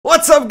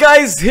What's up,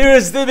 guys? Here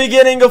is the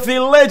beginning of the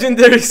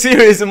legendary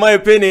series, in my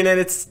opinion, and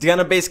it's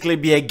gonna basically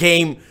be a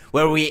game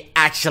where we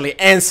actually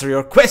answer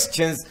your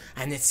questions,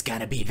 and it's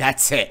gonna be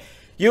that's it.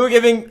 You're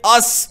giving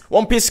us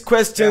One Piece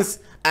questions,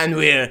 and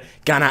we're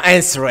gonna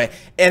answer it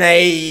in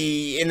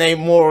a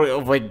more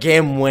of a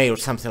game way or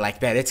something like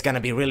that. It's gonna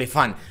be really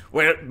fun.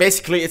 Where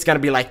basically it's gonna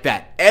be like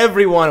that.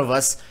 Every one of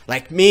us,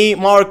 like me,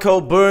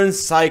 Marco, Burns,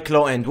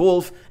 Cyclo, and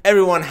Wolf,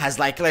 everyone has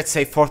like, let's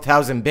say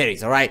 4,000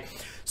 berries, alright?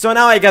 So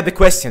now I got the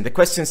question. The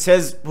question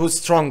says, who's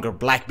stronger,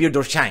 Blackbeard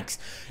or Shanks?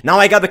 Now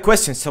I got the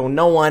question, so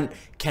no one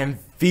can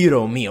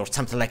veto me or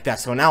something like that.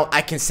 So now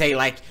I can say,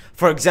 like,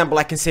 for example,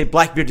 I can say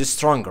Blackbeard is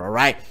stronger,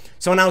 alright?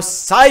 So now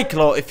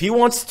Cyclo, if he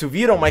wants to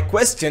veto my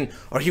question,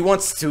 or he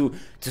wants to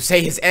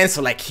say his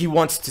answer, like he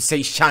wants to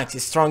say Shanks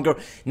is stronger,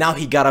 now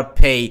he gotta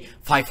pay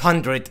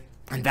 500,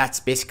 and that's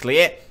basically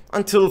it.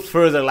 Until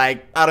further,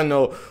 like, I don't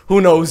know,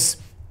 who knows,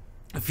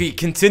 if we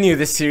continue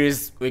this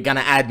series, we're gonna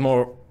add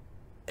more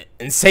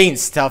insane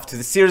stuff to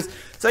the series.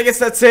 So I guess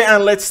that's it,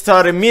 and let's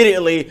start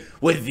immediately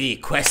with the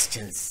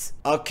questions.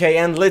 Okay,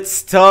 and let's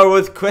start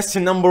with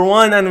question number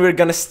 1, and we're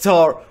gonna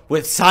start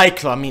with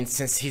Cyclo. I mean,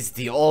 since he's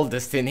the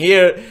oldest in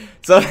here,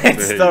 so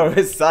let's start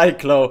with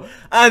Cyclo.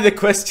 And the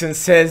question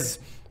says,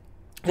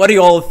 what do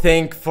you all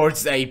think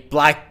forges a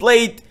black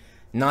blade,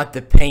 not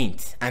the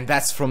paint? And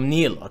that's from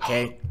Neil,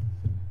 okay?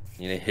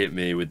 You hit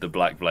me with the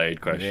black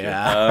blade question.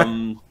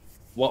 Yeah.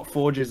 What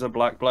forges a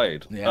black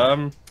blade?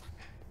 Yeah.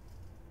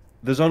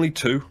 There's only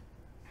 2.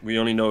 We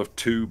only know of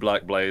 2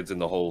 black blades in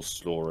the whole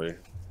story.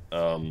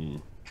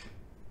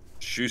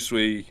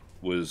 Shusui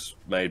was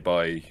made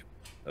by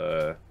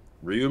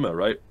Ryuma,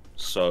 right?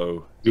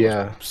 So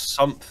yeah,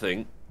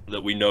 something that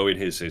we know in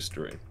his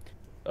history.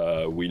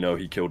 We know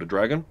he killed a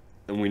dragon,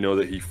 and we know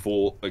that he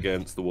fought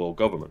against the world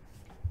government.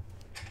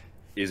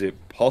 Is it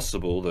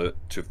possible that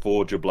to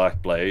forge a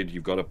black blade,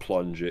 you've got to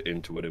plunge it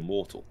into an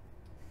immortal?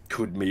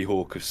 Could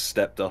Mihawk have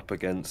stepped up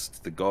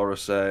against the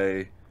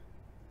Gorosei?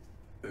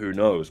 Who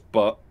knows?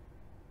 But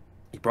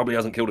he probably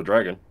hasn't killed a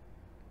dragon.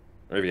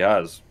 Or if he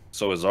has,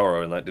 so has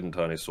Zoro, and that didn't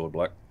turn his sword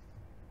black.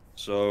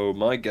 So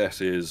my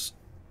guess is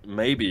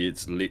maybe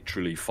it's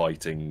literally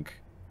fighting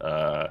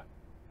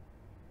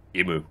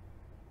Imu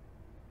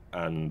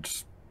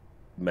and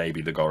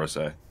maybe the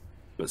Gorosei.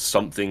 But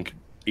something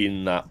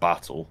in that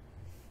battle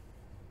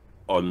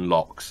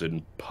unlocks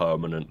and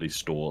permanently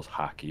stores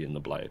Haki in the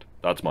blade.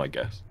 That's my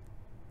guess.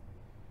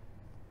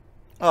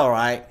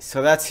 Alright,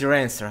 so that's your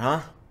answer,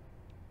 huh?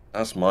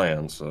 That's my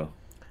answer.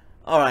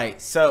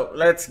 Alright, so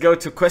let's go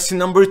to question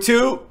number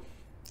 2.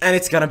 And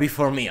it's gonna be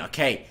for me,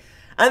 okay?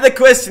 And the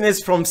question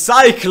is from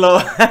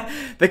Cyclo.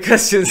 The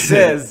question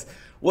says,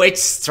 which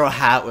Straw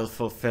Hat will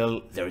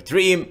fulfill their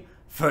dream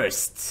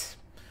first?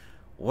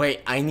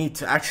 Wait, I need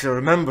to actually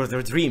remember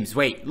their dreams.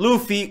 Wait,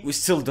 Luffy, we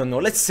still don't know.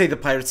 Let's say the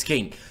Pirate's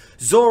King.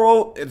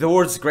 Zoro, the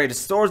world's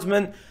greatest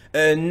swordsman.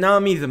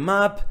 Nami, the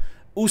map.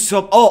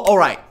 Usopp. Oh,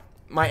 alright.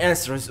 My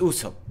answer is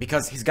Usopp,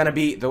 because he's gonna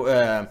be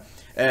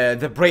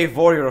the brave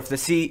warrior of the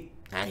sea,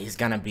 and he's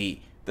gonna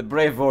be the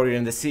brave warrior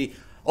in the sea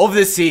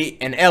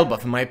in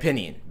Elbaff, in my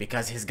opinion,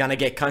 because he's gonna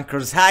get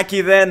Conqueror's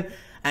Haki then,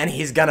 and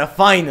he's gonna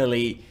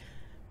finally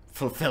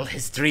fulfill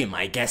his dream,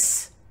 I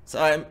guess.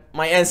 So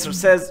my answer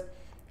says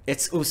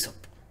it's Usopp.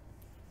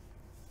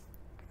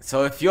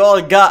 So if you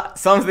all got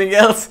something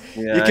else,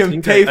 Yeah, you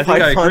can pay 500. I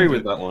think I agree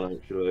with that one,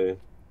 actually.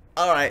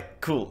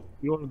 Alright, cool.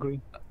 you all agree?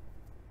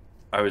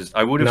 I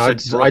would have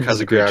said Brock has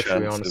a disagree, good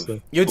actually, chance honestly.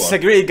 of... You Go on.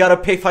 disagree, you gotta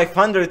pay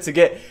 500 to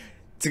get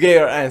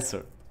your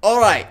answer.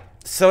 Alright,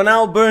 so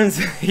now Burns,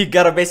 you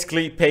gotta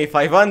basically pay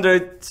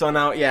 500, so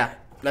now, yeah,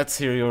 let's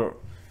hear your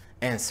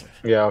answer.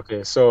 Yeah,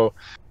 okay. So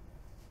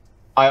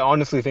I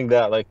honestly think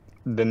that like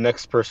the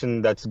next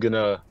person that's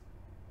gonna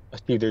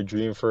achieve their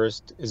dream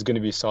first is gonna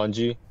be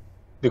Sanji,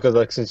 because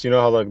like since you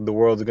know how like the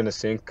world's gonna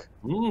sink,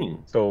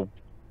 so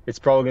it's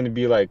probably gonna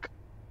be like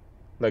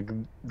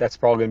that's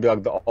probably gonna be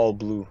like the all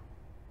blue,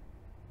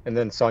 and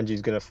then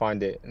Sanji's gonna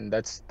find it, and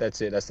that's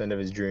it. That's the end of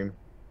his dream.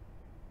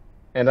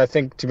 And I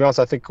think, to be honest,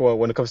 I think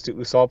when it comes to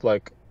Usopp,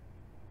 like,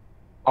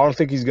 I don't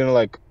think he's gonna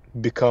like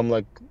become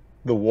like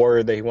the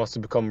warrior that he wants to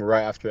become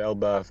right after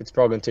Elbaff. It's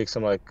probably gonna take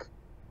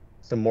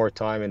some more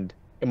time, and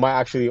he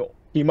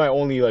might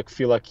only like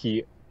feel like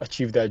he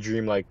achieved that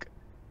dream like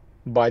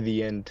by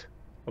the end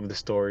of the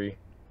story.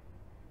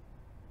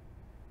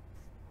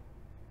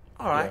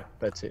 Alright, Yeah,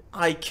 that's it.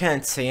 I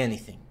can't say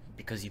anything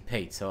because you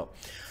paid, so...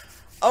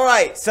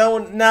 Alright, so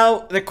now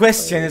the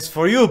question is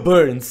for you,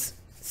 Burns.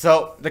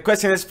 So the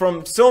question is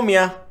from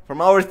Somia,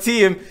 from our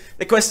team.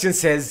 The question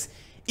says,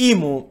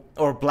 Imu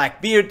or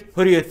Blackbeard,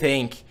 who do you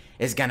think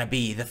is gonna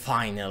be the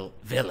final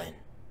villain?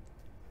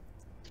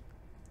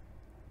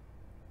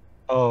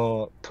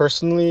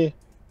 Personally,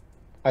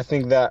 I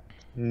think that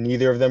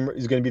neither of them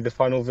is gonna be the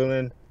final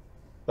villain.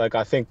 Like,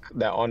 I think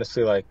that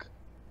honestly, like,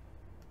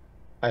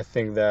 I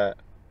think that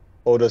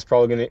Oda's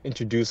probably gonna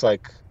introduce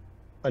like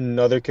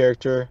another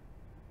character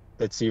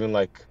that's even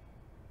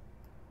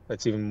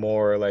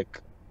more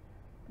like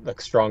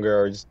stronger,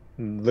 or just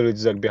literally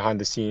just like behind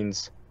the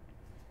scenes.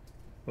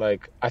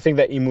 Like, I think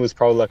that Emu is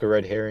probably like a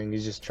red herring.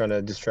 He's just trying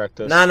to distract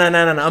us. No,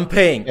 I'm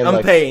paying. And I'm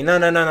like- paying. No.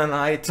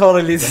 I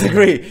totally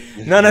disagree.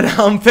 No.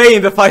 I'm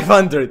paying the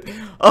 500.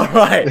 All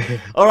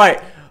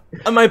right.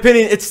 In my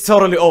opinion, it's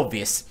totally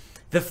obvious.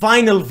 The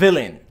final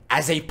villain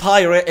as a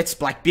pirate, it's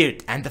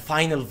Blackbeard, and the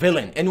final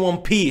villain in One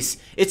Piece,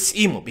 it's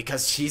Emu,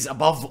 because she's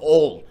above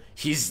all.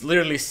 He's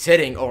literally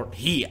sitting, or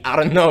he, I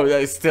don't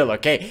know, still,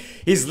 okay?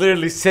 He's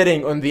literally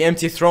sitting on the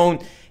empty throne.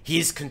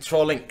 He's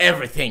controlling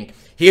everything.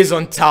 He is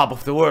on top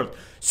of the world.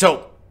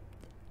 So,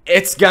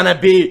 it's gonna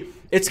be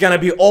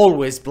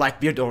always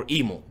Blackbeard or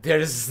Emu.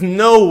 There's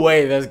no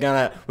way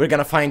we're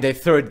gonna find a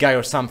third guy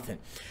or something.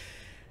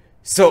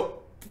 So,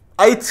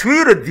 I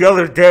tweeted the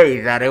other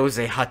day that it was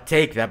a hot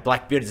take that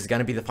Blackbeard is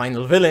gonna be the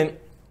final villain,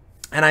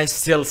 and I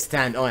still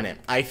stand on it.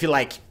 I feel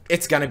like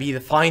it's gonna be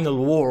the final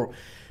war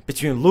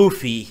between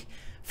Luffy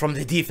from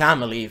the D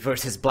family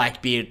versus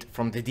Blackbeard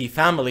from the D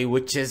family,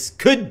 which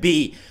could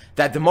be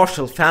that the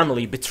Marshall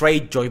family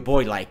betrayed Joy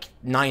Boy like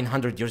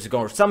 900 years ago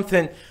or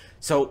something.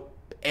 So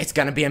it's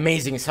gonna be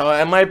amazing. So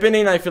in my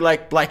opinion, I feel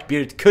like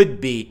Blackbeard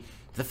could be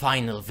the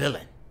final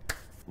villain.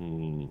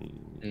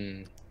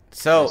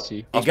 So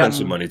I'll spend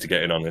some money to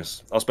get in on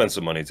this. I'll spend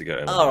some money to get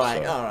in. All on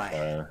this,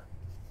 right.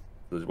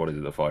 What is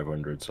it, the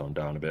 500? So I'm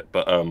down a bit.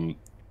 But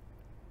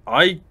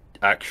I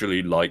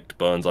actually liked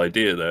Burns'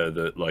 idea there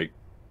that like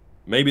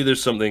maybe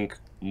there's something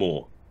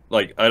more.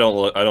 Like I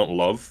don't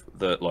love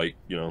that, like,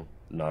 you know,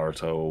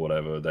 Naruto or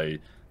whatever, they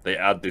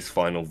add this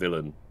final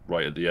villain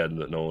right at the end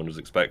that no one was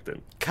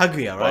expecting.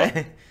 Kaguya,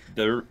 right?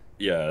 There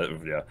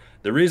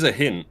is a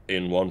hint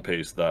in One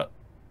Piece that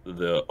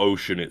the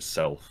ocean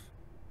itself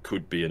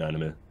could be an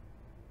enemy.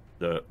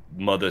 The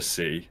Mother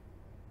Sea,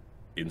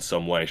 in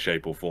some way,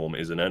 shape, or form,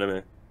 is an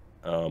enemy.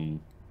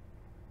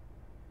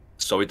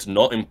 So it's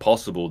not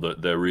impossible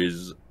that there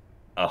is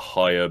a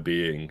higher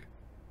being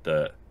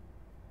that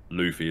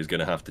Luffy is going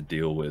to have to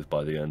deal with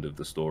by the end of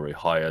the story,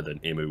 higher than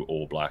Imu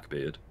or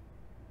Blackbeard.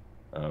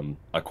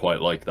 I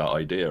quite like that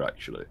idea,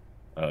 actually.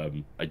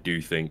 I do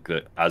think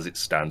that as it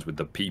stands with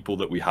the people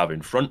that we have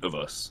in front of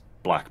us,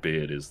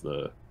 Blackbeard is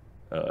the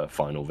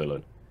final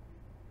villain,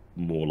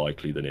 more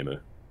likely than Imu.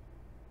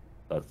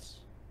 That's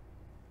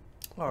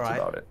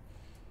about it.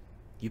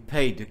 You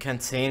paid, you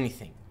can't say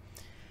anything.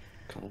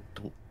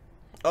 Don't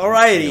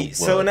Alrighty,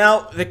 so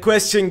now the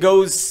question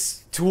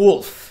goes to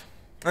Wolf.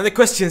 And the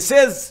question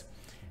says,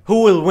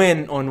 who will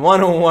win on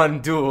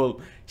one-on-one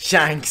duel,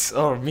 Shanks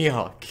or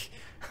Mihawk?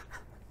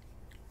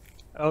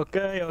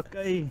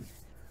 Okay.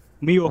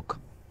 Mihawk.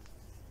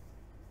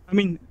 I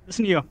mean,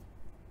 listen here.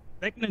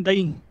 Back in the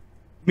day,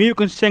 Mihawk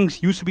and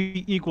Shanks used to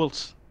be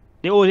equals.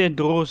 They always had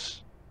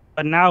draws.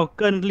 But now,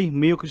 currently,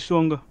 Mihawk is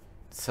stronger.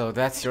 So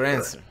that's your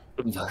answer.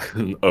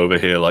 Over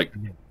here, like,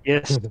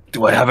 Yes.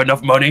 do I have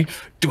enough money?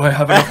 Do I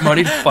have enough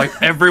money to fight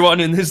everyone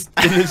in this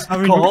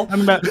call?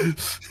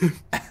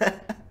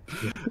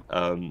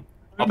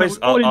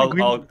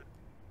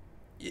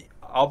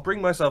 I'll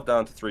bring myself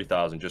down to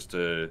 3,000 just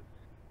to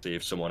see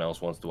if someone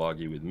else wants to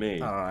argue with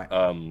me. All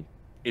right.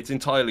 It's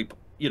entirely,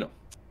 you know,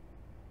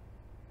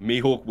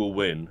 Mihawk will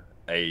win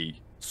a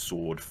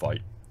sword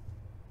fight.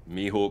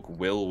 Mihawk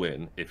will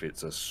win if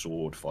it's a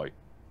sword fight.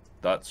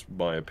 That's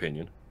my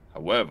opinion.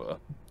 However,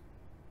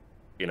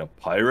 in a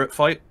pirate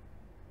fight,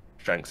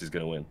 Shanks is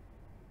going to win.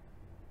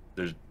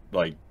 There's,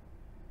 like,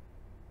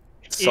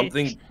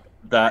 something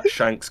that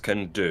Shanks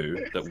can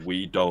do that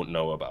we don't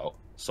know about.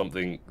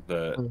 Something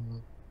that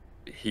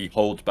he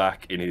holds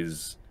back in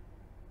his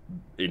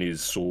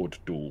sword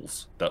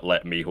duels that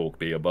let Mihawk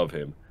be above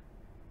him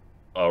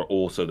are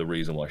also the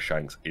reason why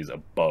Shanks is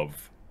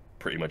above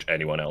pretty much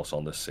anyone else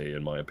on the sea,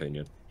 in my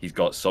opinion. He's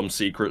got some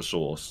secret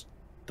source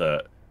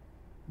that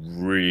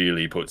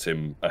really puts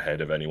him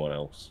ahead of anyone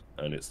else,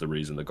 and it's the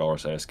reason the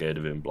Gorosei are scared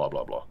of him, blah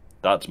blah blah.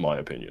 That's my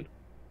opinion.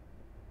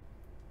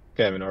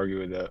 Can't even argue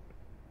with that.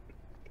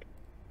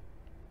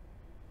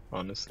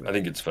 Honestly, I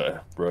think it's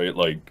fair, right?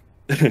 Like,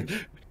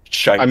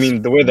 Shanks, I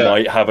mean, the way that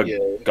might have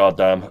a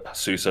goddamn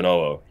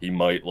Susanoo. He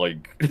might,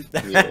 like,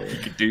 Yeah. he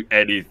could do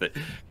anything.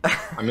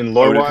 I mean,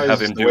 lore-wise,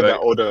 have him the do way it. that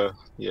Oda,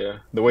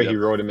 the way he Yep.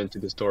 wrote him into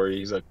the story,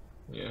 he's like,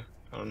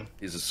 I don't know.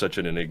 He's such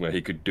an enigma.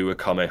 He could do a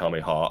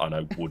Kamehameha, and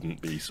I wouldn't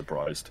be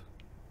surprised.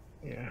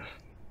 Yeah.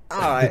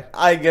 Alright,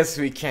 I guess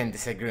we can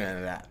disagree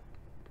on that.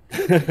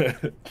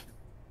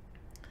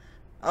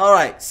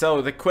 Alright,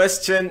 so the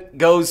question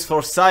goes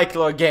for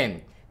Cyclo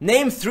again.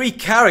 Name 3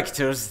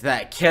 characters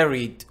that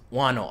carried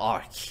Wano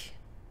arc.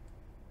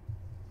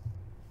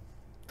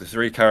 The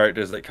 3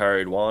 characters that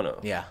carried Wano.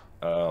 Yeah.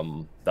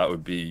 That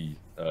would be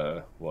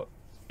what?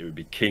 It would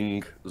be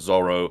King,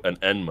 Zoro, and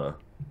Enma.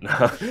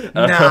 Nah.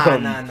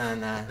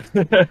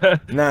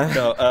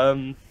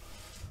 No.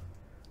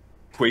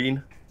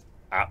 Queen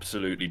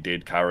absolutely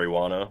did carry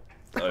Wano.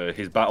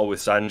 His battle with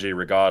Sanji,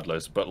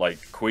 regardless, but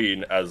like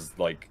Queen as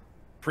like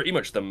pretty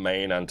much the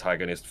main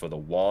antagonist for the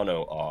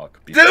Wano arc.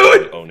 Because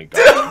it only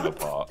got them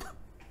apart.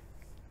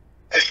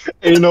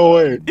 Ain't no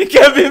way. You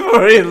can't be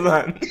for real,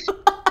 man.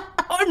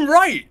 I'm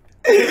right.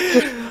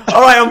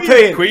 Alright, I'm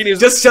paying. Queen is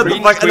Just shut the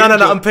Queen fuck. is No,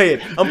 Queen. I'm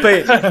paying. I'm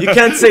paying. You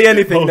can't say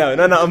anything now.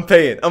 No, I'm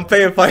paying. I'm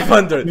paying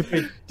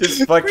 500.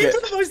 Just fuck Queen's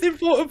it. the most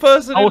important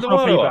person I in also the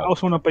wanna pay, bro. I world.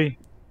 also wanna pay.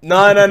 No.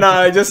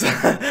 I just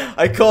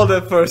I called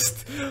it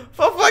first.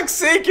 For fuck's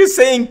sake, you're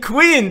saying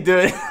Queen,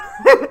 dude.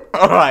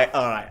 Alright.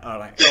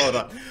 Hold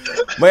on.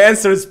 My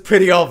answer is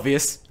pretty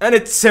obvious, and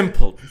it's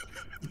simple.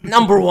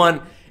 Number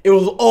one, it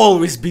will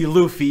always be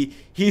Luffy.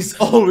 He's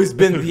always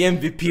been the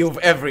MVP of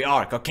every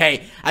arc,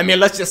 okay? I mean,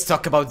 let's just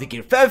talk about the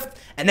Gear 5th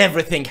and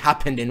everything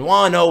happened in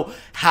Wano.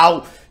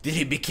 How did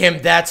he become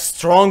that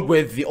strong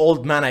with the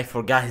old man? I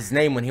forgot his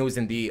name when he was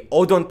in the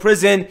Odon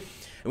prison.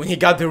 When he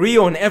got the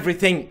Rio and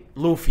everything,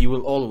 Luffy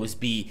will always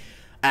be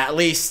at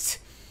least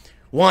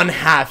one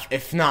half,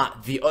 if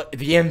not the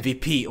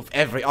MVP of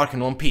every arc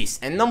in One Piece.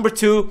 And number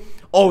two,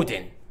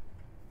 Odin.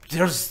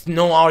 There's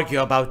no argue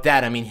about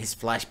that. I mean, his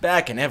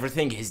flashback and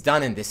everything he's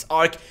done in this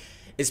arc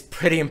is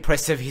pretty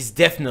impressive. He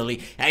definitely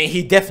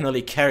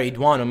carried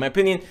Wano, in my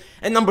opinion.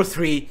 And number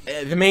three,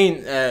 the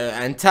main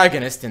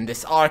antagonist in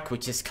this arc,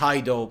 which is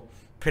Kaido,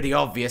 pretty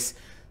obvious.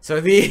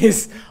 So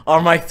these are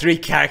my three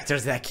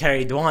characters that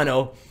carried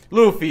Wano: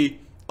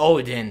 Luffy,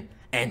 Odin,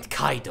 and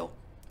Kaido.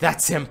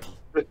 That's simple.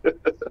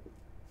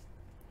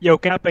 Yo,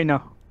 can I pay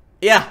now?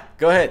 Yeah,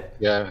 go ahead.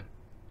 Yeah.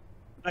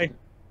 Like,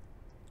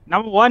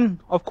 number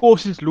one, of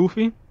course, is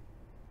Luffy.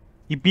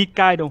 He beat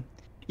Kaido.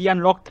 He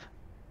unlocked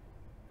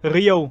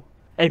Rio,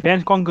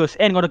 Advanced Conquest,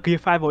 and got a Gear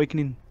 5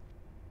 Awakening.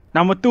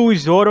 Number two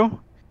is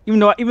Zoro. Even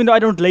though I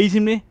don't laze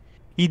him,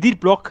 he did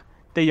block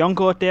the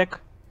Yonko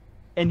attack,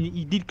 and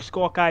he did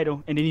score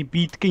Kaido, and then he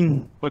beat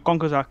King with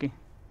Konkosaki.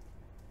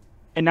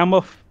 And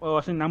number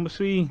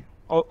three,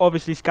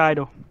 obviously, is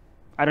Kaido.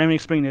 I don't even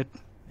explain it.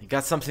 You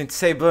got something to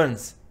say,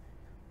 Burns?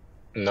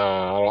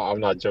 No, I'm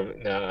not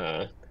jumping.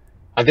 Nah.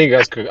 I think you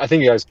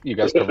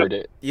guys covered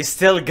it. You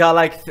still got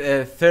like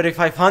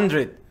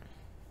 3,500.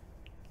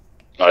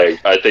 I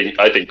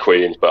think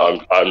Queen,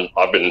 but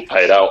I've been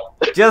paid out.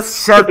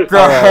 Just shut the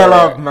Alright, hell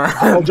alright. up, man.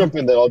 I'll jump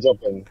in then. I'll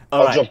jump in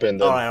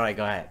then. Alright,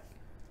 go ahead.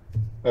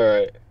 All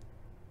right.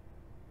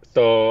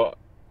 So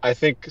I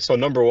think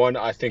number one,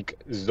 I think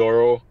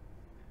Zoro.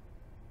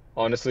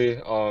 Honestly,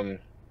 to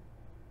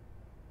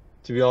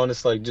be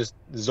honest, like just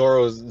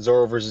Zoro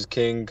versus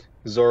King,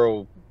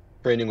 Zoro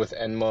training with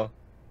Enma,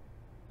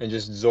 and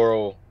just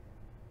Zoro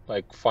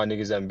like finding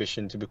his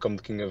ambition to become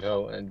the King of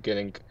Hell and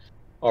getting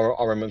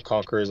Armament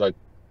Conquerors, like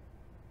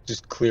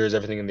just clears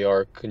everything in the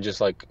arc, and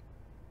just like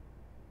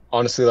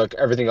honestly, like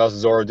everything else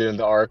Zoro did in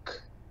the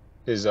arc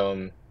is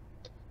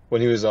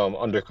when he was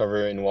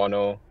undercover in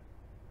Wano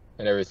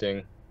and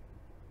everything.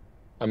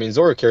 I mean,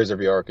 Zoro carries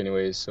every arc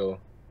anyways, so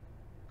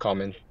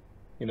common,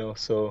 you know.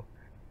 So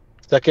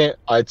second,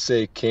 I'd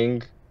say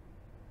King,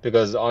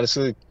 because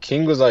honestly,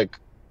 King was like,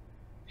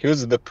 he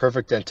was the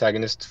perfect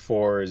antagonist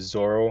for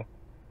Zoro,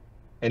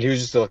 and he was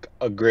just like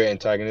a great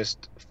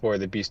antagonist for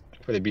the Beast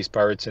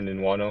Pirates and in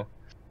Wano.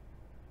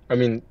 I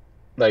mean,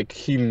 like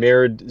he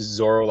mirrored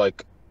Zoro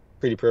like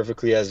pretty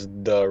perfectly as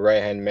the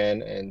right hand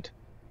man, and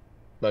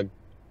like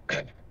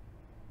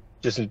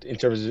just in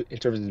terms of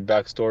his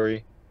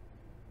backstory,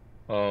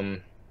 I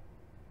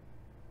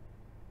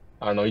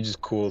don't know, he's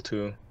just cool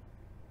too.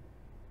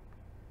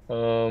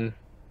 And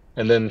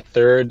then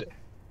third,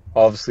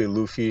 obviously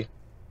Luffy.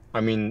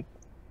 I mean,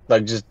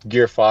 like just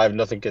Gear 5,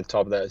 nothing can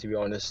top that, to be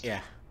honest. Yeah.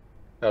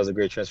 That was a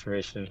great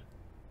transformation.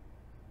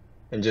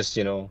 And just,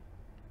 you know,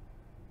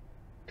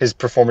 his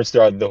performance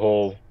throughout the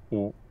whole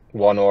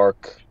Wano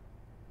arc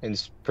and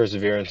his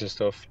perseverance and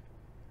stuff.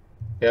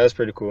 Yeah, that's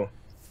pretty cool.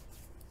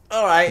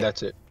 Alright.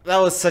 That's it. That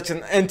was such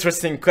an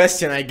interesting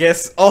question. I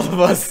guess all of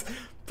us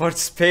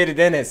participated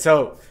in it.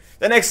 So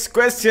the next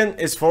question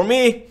is for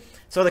me.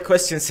 So the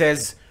question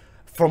says,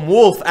 from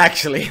Wolf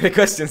actually, the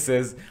question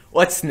says,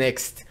 what's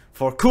next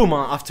for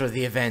Kuma after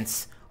the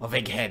events of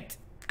Egghead?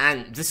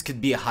 And this could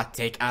be a hot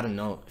take. I don't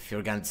know if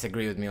you're gonna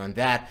disagree with me on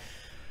that.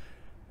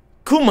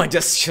 Kuma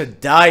just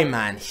should die,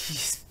 man.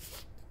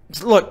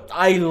 Look,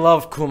 I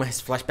love Kuma.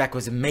 His flashback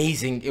was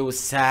amazing. It was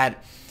sad.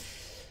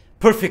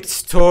 Perfect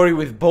story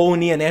with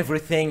Boney and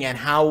everything, and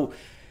how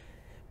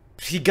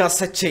he got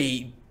such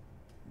a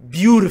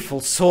beautiful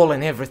soul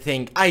and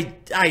everything. I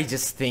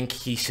just think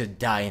he should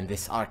die in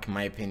this arc, in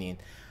my opinion.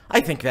 I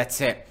think that's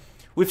it.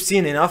 We've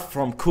seen enough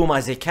from Kuma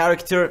as a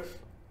character.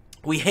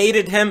 We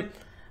hated him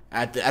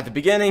at the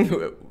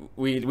beginning.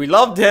 We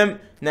loved him.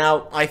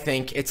 Now I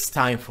think it's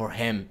time for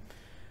him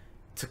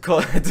to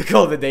call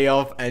the day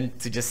off and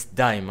to just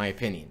die, in my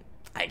opinion.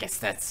 I guess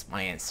that's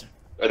my answer.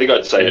 I think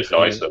I'd say it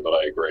nicer, but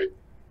I agree.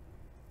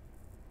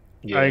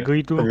 Yeah. I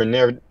agree too. From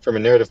a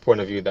narrative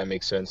point of view, that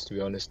makes sense, to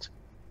be honest.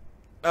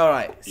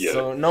 Alright, Yeah,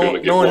 so Kuma no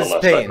gives one one is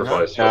last paying,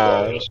 huh?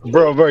 sacrifice for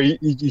Bro,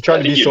 you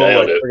trying to be you so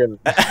nailed like it.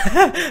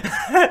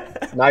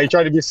 friggin'. Nah, you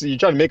trying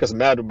to make us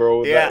mad,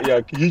 bro. Yeah. Yeah,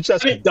 you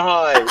just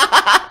die.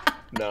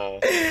 Nah.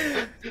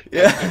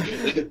 Yeah.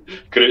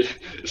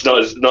 It's not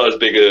as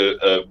big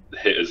a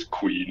hit as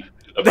Queen,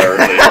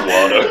 apparently, in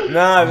Wano.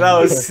 Nah, that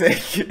was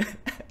sick.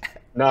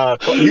 Nah,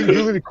 you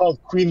literally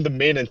called Queen the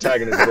main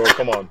antagonist, bro.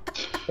 Come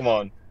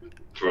on.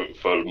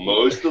 for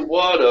most of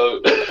Wano.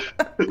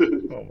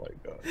 Oh my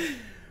god.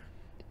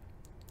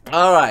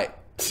 Alright,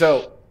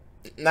 so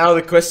now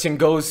the question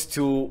goes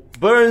to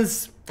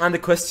Burns, and the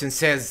question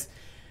says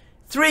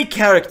 3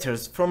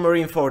 characters from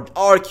Marineford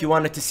arc you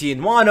wanted to see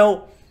in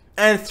Wano,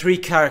 and 3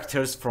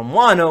 characters from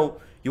Wano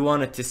you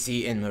wanted to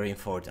see in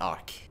Marineford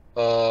arc.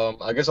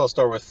 I guess I'll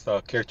start with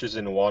characters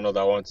in Wano that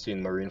I want to see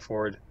in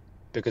Marineford,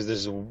 because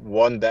there's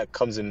one that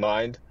comes in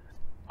mind.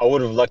 I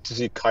would have liked to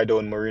see Kaido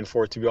in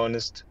Marineford, to be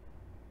honest.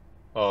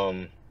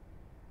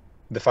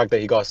 The fact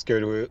that he got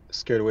scared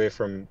away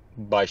from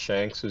by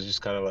Shanks was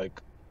just kind of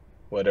like,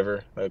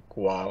 whatever. Like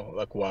wow,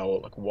 like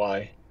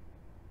why?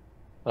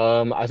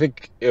 I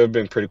think it would have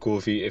been pretty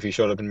cool if he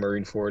showed up in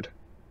Marineford.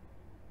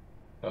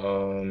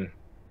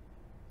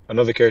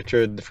 Another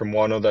character from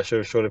Wano that should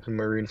have showed up in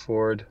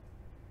Marineford.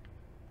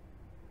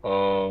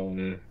 I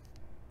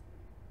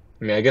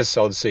mean, I guess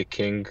I'll just say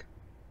King,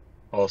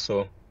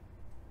 also.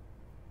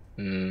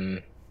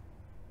 No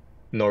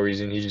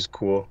reason, he's just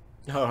cool.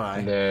 Alright.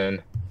 And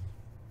then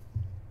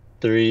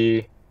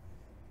 3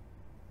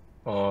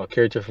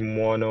 character from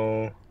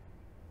Wano.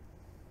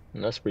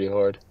 And that's pretty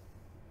hard.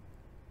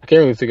 I can't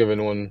really think of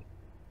anyone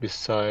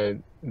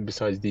besides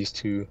these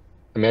 2.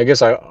 I mean, I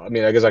guess I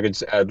could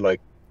just add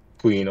like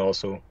Queen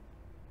also.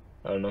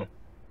 I don't know.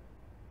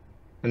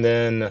 And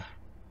then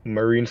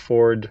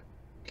Marineford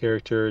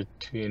character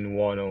in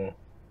Wano.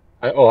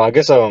 I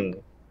guess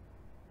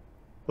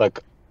like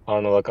I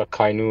don't know, like a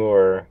Kainu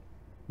or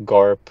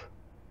Garp,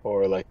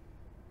 or like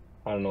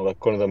I don't know,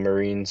 like one of the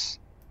Marines,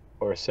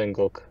 or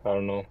Sengoku. I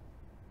don't know.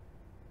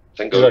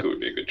 Sengoku would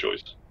be a good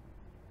choice.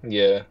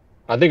 Yeah,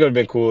 I think it would have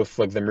been cool if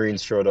like the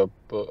Marines showed up,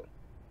 but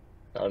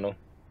I don't know.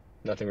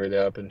 Nothing really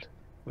happened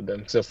with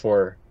them except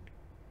for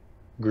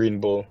Green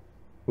Bull,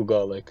 who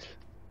got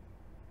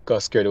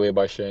scared away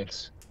by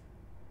Shanks.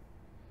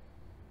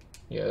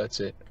 Yeah, that's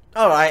it.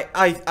 Alright,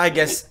 I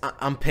guess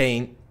I'm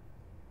paying.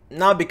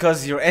 Not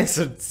because your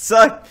answer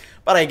sucked,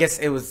 but I guess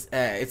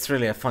it's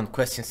really a fun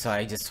question, so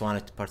I just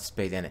wanted to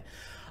participate in it.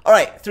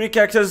 Alright, 3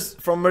 characters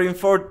from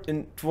Marineford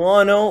in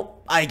Wano.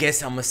 I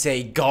guess I'm gonna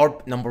say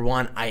Garp, number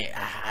 1.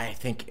 I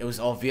think it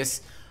was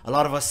obvious. A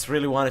lot of us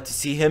really wanted to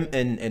see him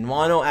in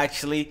Wano,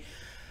 actually.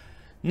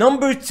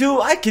 Number 2,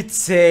 I could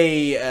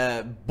say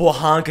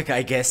Bohankuk,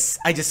 I guess.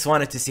 I just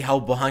wanted to see how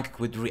Bohankuk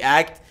would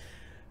react.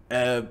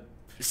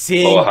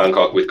 Seeing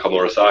Hancock with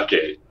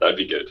Komurasake, that'd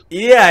be good.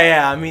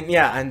 Yeah, I mean,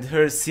 yeah, and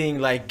her seeing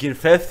like Gear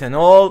 5th and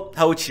all,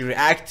 how would she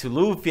react to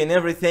Luffy and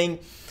everything.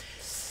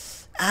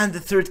 And the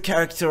 3rd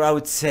character, I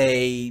would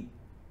say,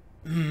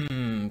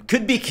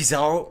 could be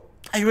Kizaru.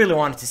 I really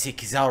wanted to see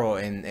Kizaru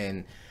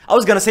in I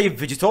was gonna say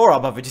Vegetora,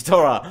 but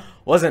Vegetora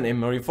wasn't in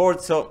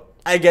Marineford, so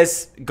I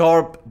guess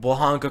Garp,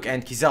 Bohankuk,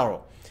 and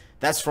Kizaru.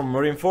 That's from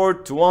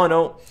Marineford to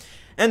Wano.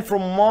 And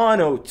from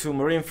Wano to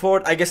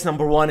Marineford, I guess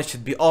number 1, it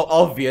should be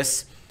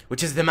obvious,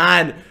 which is the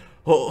man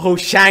who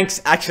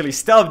Shanks actually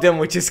stopped him,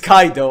 which is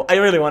Kaido. I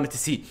really wanted to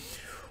see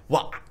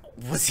what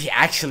was he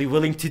actually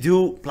willing to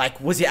do. Like,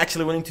 was he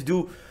actually willing to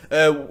do?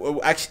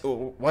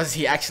 Was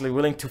he actually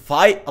willing to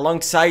fight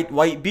alongside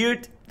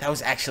Whitebeard? That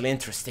was actually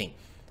interesting.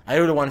 I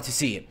really wanted to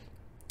see it.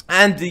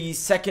 And the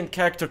 2nd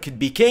character could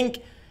be King,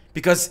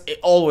 because it's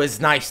always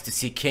nice to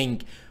see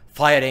King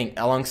fighting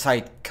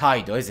alongside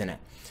Kaido, isn't it?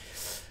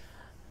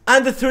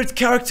 And the 3rd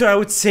character, I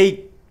would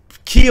say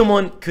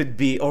Kiyomon could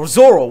be, or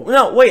Zoro.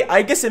 No, wait,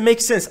 I guess it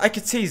makes sense. I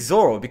could say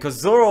Zoro, because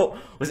Zoro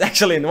was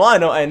actually in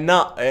Wano and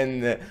not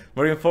in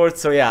Marineford.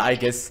 So yeah, I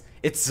guess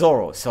it's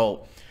Zoro.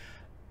 So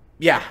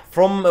yeah,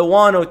 from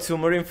Wano to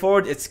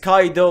Marineford, it's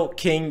Kaido,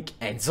 King,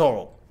 and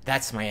Zoro.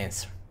 That's my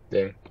answer.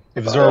 Damn.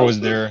 If Zoro was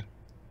there,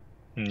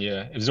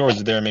 yeah, if Zoro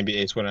was there, maybe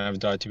Ace wouldn't have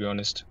died, to be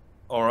honest.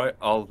 All right,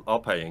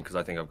 I'll pay in because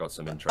I think I've got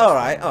some interesting. All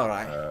right.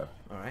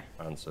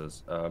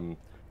 Answers.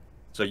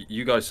 So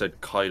you guys said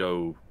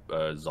Kaido,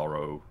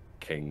 Zoro,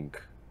 King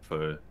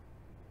for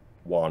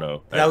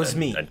Wano. That was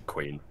me. And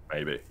Queen,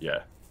 maybe.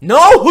 Yeah.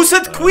 No, who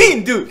said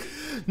Queen, dude?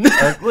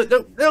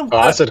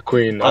 I said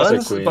Queen.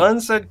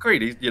 Van said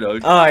Queen. He's,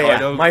 Oh yeah,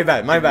 Kaido, my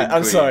bad.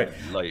 I'm Queen. sorry.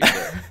 Like,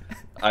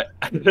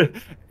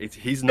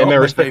 he's not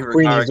my favorite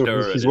Queen.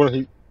 character. He's one of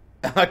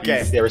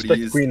Okay. Yeah,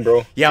 respect Queen,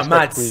 bro. Yeah, respect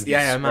Mads. Queen.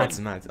 Yeah, Mads.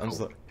 I'm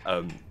sorry.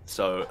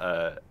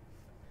 So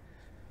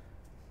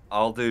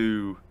I'll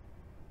do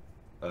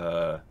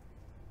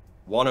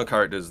Wano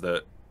characters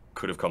that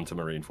could have come to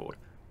Marineford,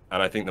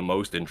 and I think the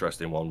most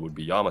interesting one would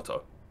be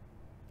Yamato.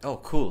 Oh,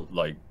 cool.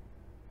 Like,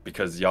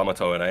 because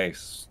Yamato and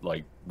Ace,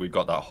 like, we've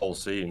got that whole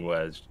scene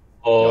where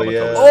Oh Yamato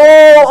yeah.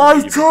 Oh,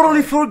 I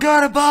totally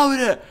forgot about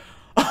it.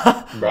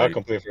 Bro, I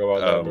completely forgot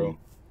about that, bro.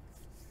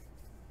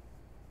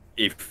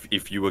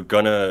 If you were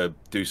gonna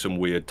do some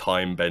weird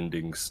time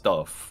bending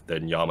stuff,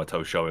 then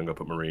Yamato showing up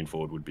at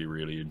Marineford would be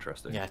really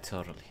interesting. Yeah,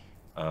 totally.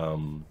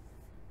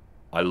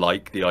 I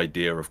like the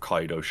idea of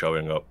Kaido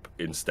showing up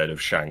instead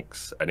of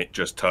Shanks, and it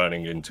just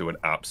turning into an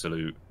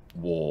absolute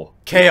war.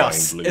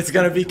 Chaos. behind Luffy It's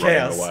gonna be running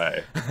chaos.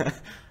 away.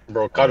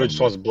 Bro, Kaido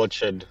just wants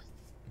bloodshed.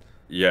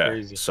 Yeah,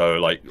 Crazy. so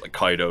like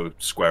Kaido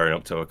squaring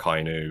up to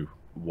Akainu,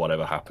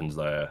 whatever happens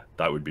there,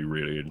 that would be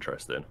really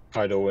interesting.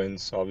 Kaido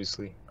wins,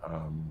 obviously.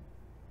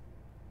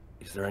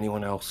 Is there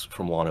anyone else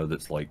from Wano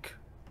that's like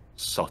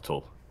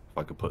subtle? If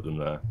I could put them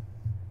there,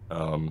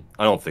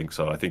 I don't think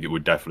so. I think it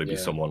would definitely be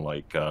someone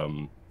like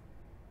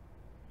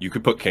you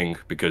could put King,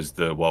 because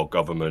the world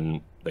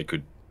government, they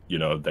could, you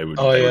know, they would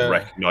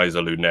recognize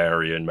a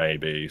Lunarian.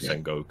 Maybe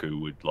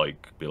Sengoku would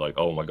like be like,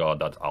 oh my god,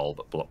 that's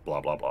Alba, blah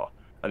blah blah blah.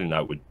 I think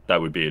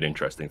that would be an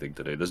interesting thing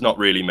to do. There's not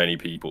really many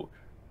people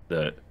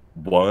that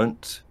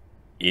weren't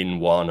in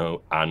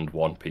Wano and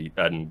One Piece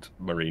and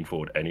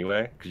Marineford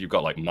anyway, because you've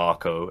got like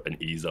Marco and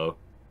Izo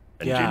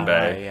and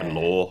Jinbei and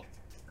Law,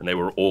 and they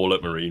were all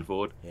at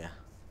Marineford. Yeah.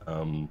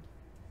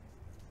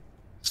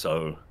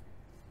 So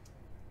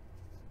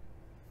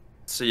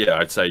yeah,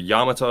 I'd say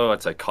Yamato,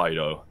 I'd say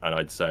Kaido, and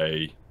I'd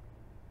say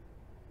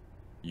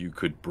you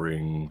could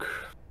bring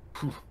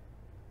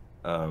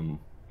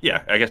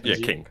yeah, I guess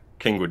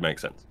King would make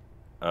sense.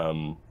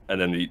 And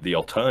then the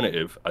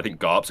alternative, I think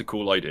Garp's a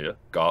cool idea.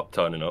 Garp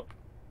turning up.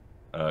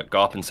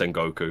 Garp and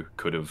Sengoku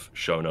could have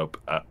shown up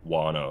at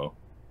Wano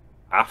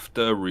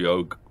after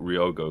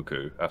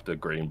Ryogoku, after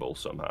Green Bull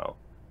somehow,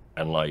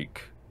 and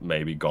like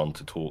maybe gone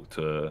to talk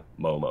to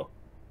Momo.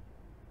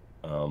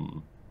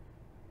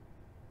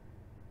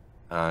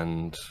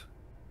 And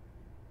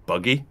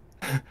Buggy,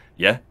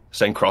 yeah,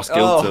 send Cross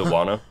Guild to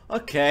Wano.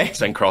 Okay.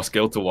 Send Cross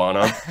Guild to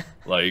Wano,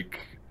 like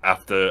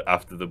after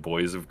the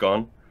boys have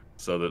gone,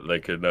 so that they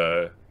can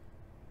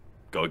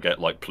go get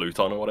like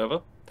Pluton or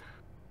whatever.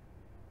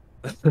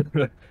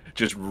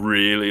 Just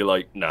really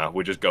like, nah,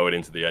 we're just going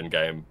into the end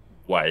game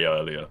way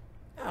earlier.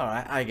 All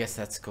right, I guess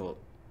that's cool.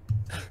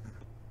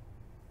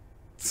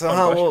 So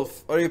how,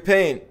 Wolf, are you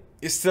paying?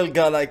 You still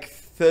got like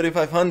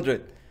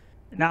 3,500.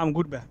 Nah, I'm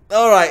good, man.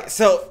 All right,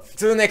 so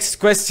to the next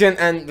question,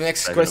 and the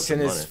next question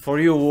is for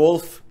you,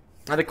 Wolf.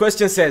 And the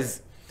question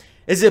says,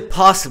 is it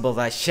possible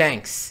that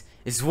Shanks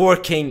is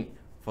working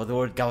for the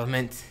world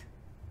government?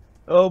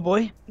 Oh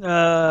boy,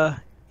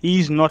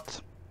 he's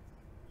not.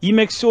 He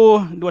makes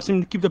sure there was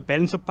him to keep the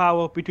balance of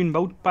power between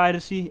both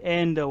piracy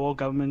and the world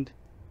government.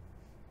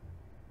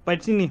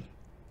 But he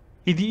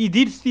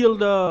did steal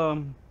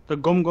the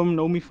Gom Gom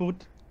Nomi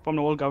food from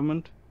the world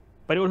government.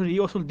 But he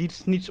also did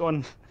snitch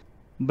on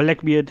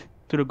Blackbeard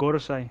to the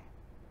Gorosei.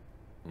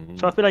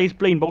 So I feel like he's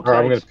playing both sides.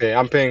 I'm gonna pay.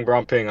 I'm paying, bro.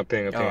 I'm paying. All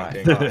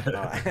right.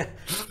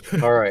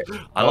 All right.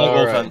 I like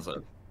Wolf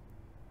answer.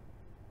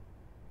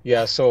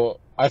 Yeah, so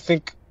I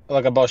think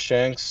like about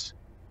Shanks,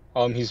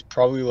 he's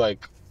probably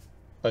like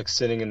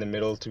sitting in the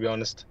middle, to be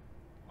honest.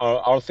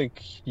 I don't think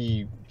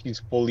he's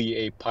fully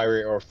a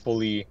pirate or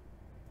fully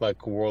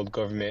like world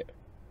government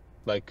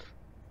like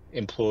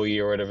employee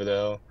or whatever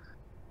the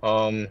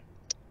hell.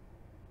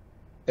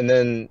 And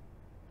then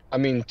I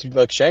mean,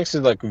 like Shanks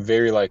is like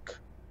very like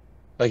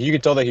you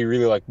can tell that he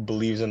really like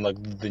believes in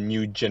like the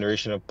new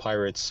generation of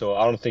pirates. So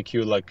I don't think he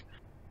would like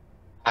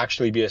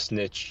actually be a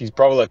snitch. He's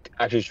probably like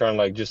actually trying to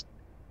like just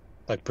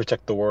like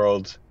protect the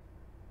world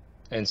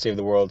and save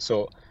the world.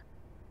 So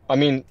I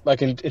mean,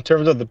 like in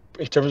terms of the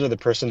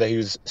person that he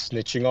was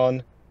snitching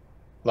on,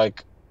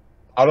 like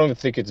I don't even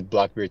think it's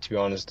Blackbeard, to be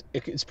honest.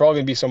 It's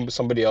probably gonna be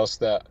somebody else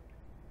that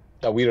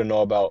we don't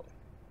know about.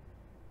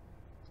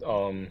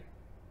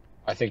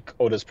 I think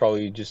Oda's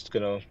probably just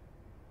gonna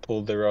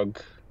pull the rug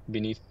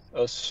beneath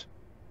us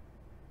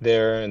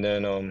there, and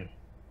then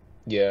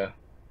yeah,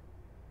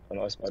 I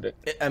know that's about it.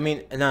 I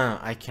mean, no,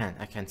 I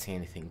can't say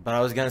anything. But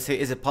I was gonna say,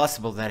 is it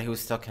possible that he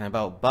was talking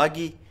about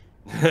Buggy?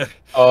 No,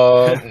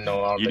 I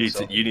don't think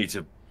so. You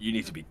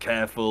need to be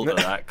careful of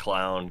that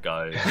clown,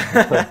 guys.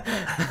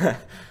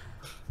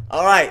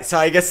 All right, so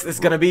I guess it's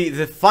gonna be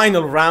the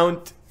final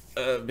round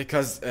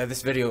because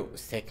this video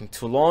is taking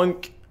too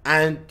long,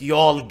 and you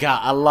all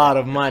got a lot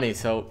of money,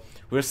 so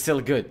we're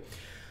still good.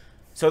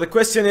 So the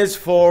question is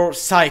for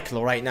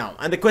Cyclo right now,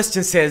 and the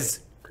question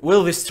says,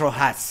 will the Straw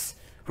Hats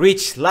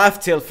reach Laugh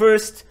Tale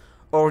first,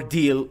 or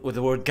deal with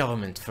the world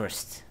government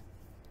first?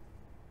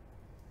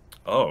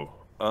 Oh,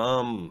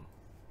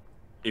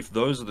 if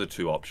those are the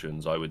two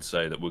options, I would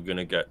say that we're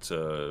gonna get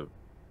to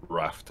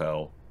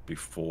Raftel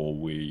before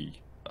we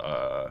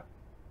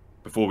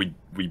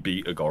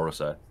beat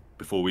Agorose.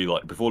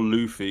 Before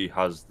Luffy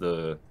has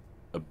the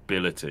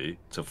ability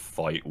to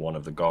fight one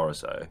of the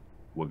Gorosei,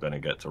 we're gonna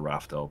get to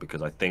Raftel,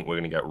 because I think we're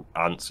gonna get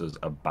answers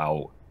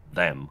about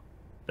them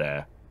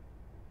there.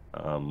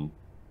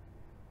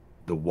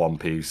 The One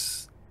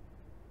Piece,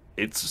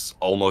 it's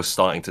almost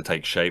starting to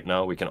take shape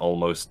now. We can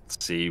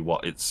almost see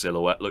what its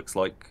silhouette looks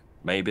like,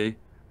 maybe,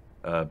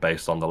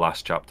 based on the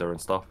last chapter and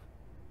stuff.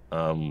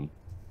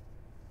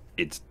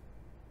 It's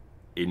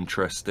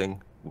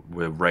interesting.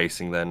 We're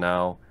racing there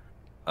now.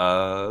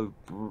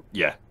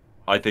 Yeah,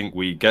 I think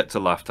we get to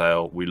Laugh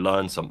Tale, we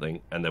learn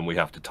something, and then we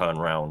have to turn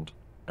around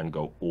and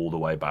go all the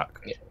way back.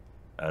 Yeah.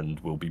 And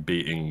we'll be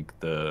beating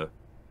the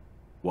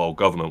world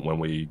government when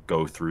we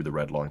go through the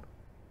red line.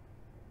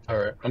 All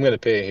right, I'm gonna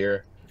pay it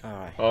here. All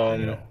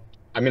right.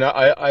 I mean,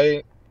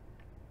 I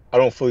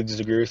don't fully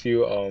disagree with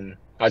you.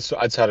 I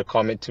just had a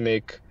comment to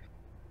make.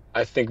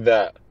 I think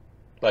that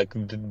like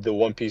the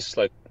One Piece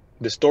like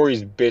the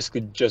story's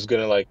basically just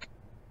gonna like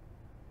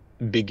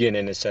begin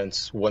in a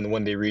sense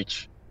when they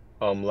reach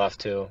Laugh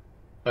Tale.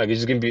 Like it's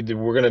just gonna be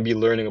we're gonna be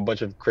learning a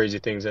bunch of crazy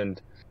things,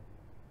 and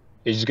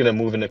it's just gonna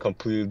move in a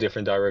completely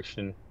different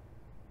direction.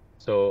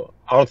 So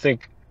I don't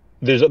think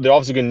they're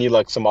obviously gonna need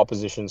like some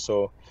opposition.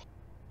 So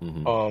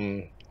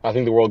I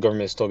think the world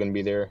government is still gonna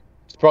be there.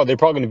 They're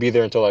probably gonna be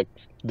there until like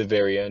the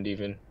very end,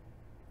 even.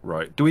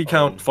 Right. Do we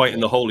count fighting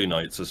the Holy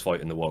Knights as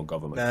fighting the world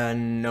government?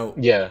 No.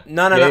 Yeah.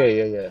 No.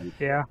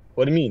 Yeah.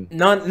 What do you mean?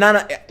 No.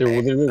 They're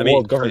the I mean,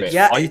 world government.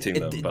 Yeah, fighting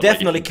it them, but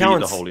definitely like, if you beat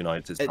counts. the Holy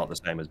Knights, it's not the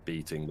same as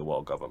beating the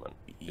world government.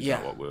 Is Yeah.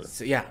 that what we're...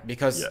 So, yeah,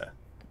 because Yeah.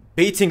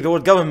 beating the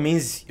world government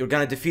means you're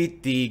gonna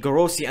defeat the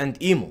Gorosi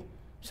and Emu.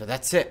 So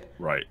that's it.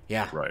 Right.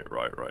 Yeah. Right.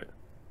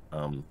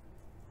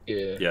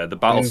 Yeah. Yeah, the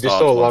battle There's starts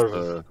still a lot once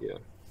of the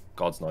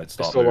God's Knights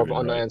there's start still a lot of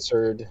moving, right?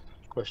 unanswered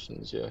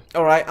questions. Yeah.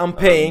 All right, I'm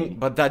paying,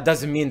 but that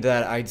doesn't mean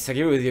that I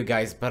disagree with you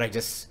guys. But I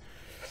just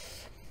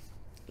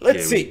let's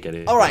Yeah, we see. get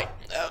it. All right,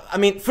 I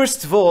mean,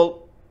 first of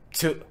all,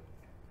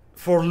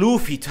 for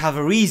Luffy to have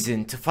a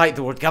reason to fight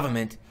the world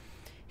government,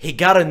 he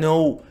gotta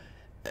know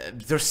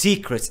their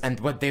secrets and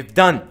what they've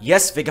done.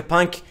 Yes,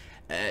 Vegapunk,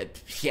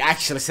 he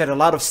actually said a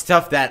lot of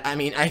stuff that, I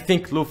mean, I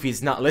think Luffy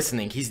is not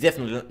listening. He's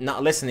definitely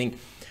not listening,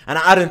 and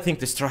I don't think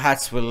the Straw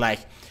Hats will like.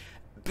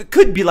 It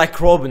could be like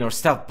Robin or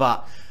stuff,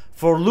 but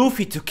for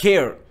Luffy to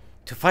care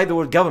to fight the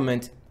world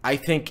government, I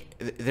think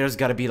there's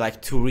gotta be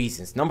like two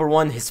reasons. Number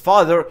one, his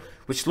father,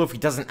 which Luffy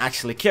doesn't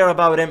actually care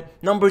about him.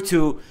 Number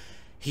two,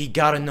 he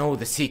gotta know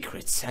the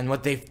secrets and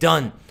what they've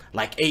done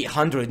like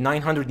 800,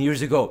 900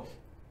 years ago.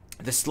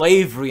 The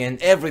slavery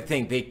and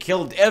everything, they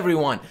killed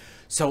everyone.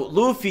 So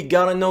Luffy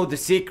gotta know the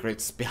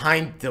secrets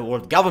behind the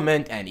world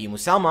government and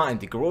Imusama and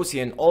the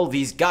Gorosi and all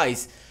these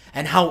guys,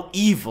 and how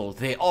evil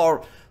they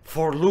are,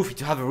 for Luffy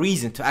to have a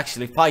reason to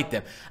actually fight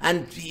them.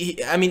 And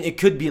I mean, it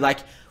could be like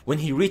when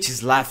he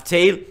reaches Laugh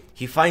Tale,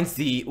 he finds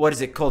the, what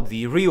is it called,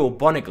 the Rio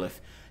Poneglyph,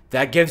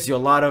 that gives you a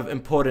lot of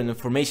important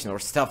information or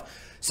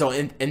stuff. So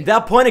in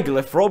that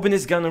poneglyph, Robin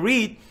is gonna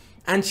read,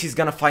 and she's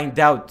gonna find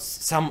out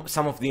some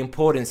of the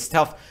important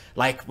stuff,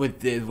 like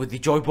with the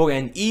Joy Boy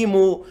and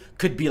Emu.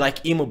 Could be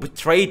like Emu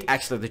betrayed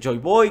actually the Joy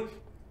Boy,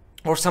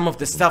 or some of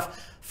the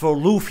stuff for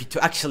Luffy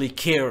to actually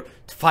care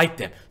to fight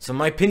them. So in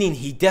my opinion,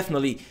 he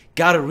definitely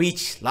gotta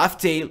reach Laugh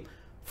Tale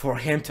for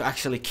him to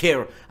actually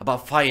care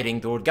about fighting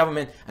the world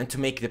government and to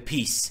make the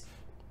peace.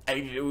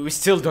 We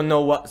still don't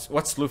know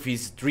what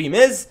Luffy's dream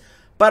is,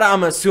 but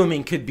I'm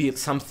assuming could be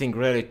something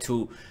related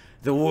to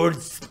the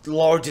world's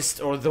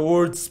largest or the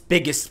world's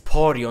biggest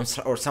party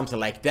or something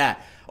like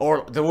that,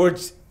 or the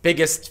world's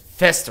biggest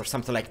fest or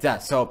something like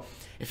that. So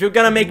if you're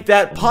gonna make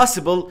that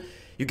possible,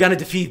 you're gonna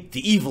defeat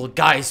the evil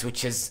guys,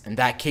 which is in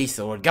that case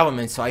the world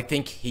government. So I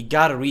think he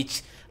gotta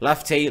reach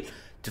Laugh Tale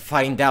to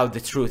find out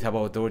the truth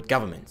about the world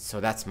government.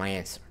 So that's my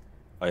answer.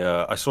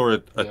 I saw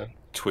a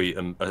tweet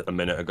a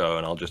minute ago,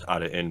 and I'll just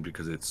add it in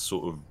because it's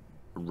sort of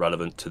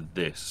relevant to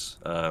this.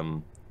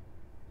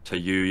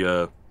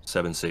 Tayuya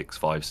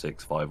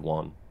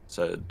 765651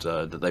 said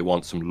that they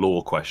want some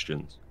law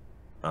questions,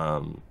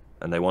 and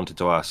they wanted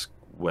to ask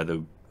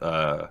whether,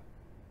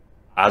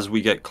 as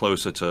we get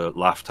closer to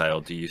Laugh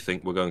Tale, do you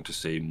think we're going to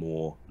see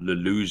more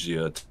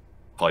Lelousia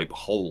type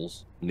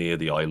holes near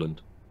the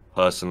island?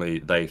 Personally,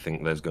 they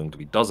think there's going to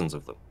be dozens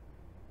of them.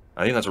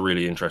 I think that's a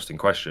really interesting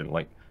question.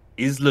 Like,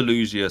 is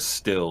Lelousia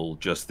still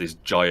just this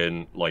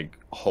giant like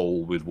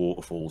hole with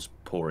waterfalls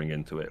pouring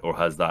into it, or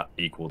has that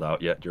equaled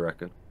out yet, do you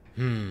reckon?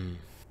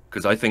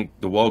 Because I think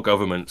the world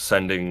government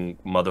sending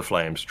Mother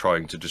Flames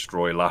trying to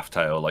destroy Laugh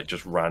Tale, like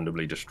just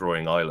randomly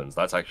destroying islands,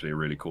 that's actually a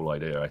really cool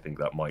idea. I think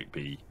that might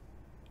be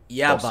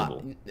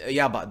possible.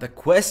 But the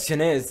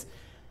question is,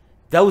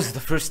 that was the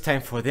first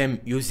time for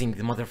them using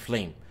the Mother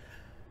Flame.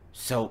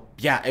 So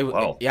yeah,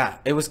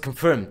 it was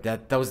confirmed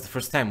that was the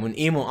first time when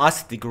Emu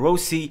asked the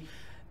Gorosi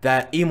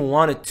that Emu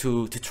wanted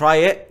to try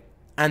it,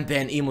 and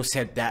then Emu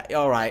said that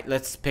all right,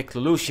 let's pick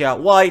Lelousia.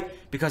 Why?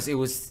 Because it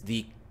was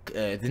the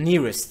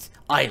nearest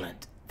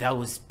island. That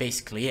was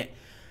basically it.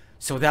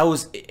 So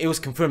it was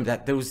confirmed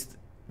that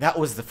that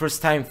was the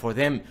first time for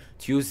them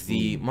to use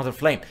the Mother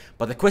Flame.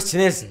 But the question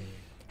is,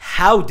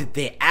 how did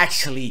they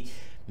actually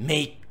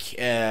make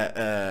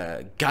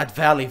God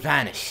Valley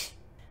vanish?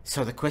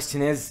 So the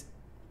question is,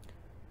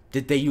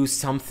 did they use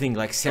something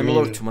like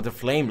similar to Mother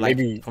Flame, like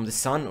maybe from the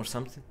sun or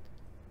something?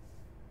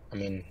 I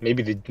mean,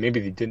 maybe they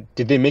did.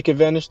 Did they make it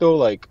vanish though?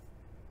 Like,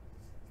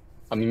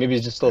 I mean, maybe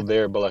it's just still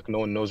there, but like no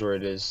one knows where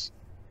it is.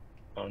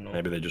 I don't know.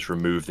 Maybe they just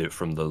removed it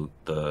from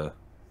the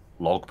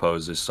log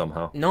poses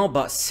somehow. No,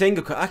 but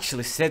Sengoku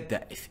actually said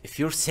that if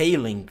you're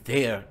sailing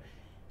there,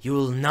 you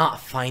will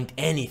not find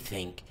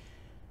anything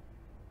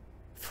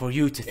for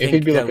you to think. It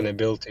could be like an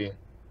ability.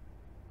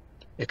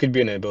 It could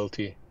be an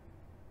ability.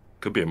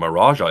 Could be a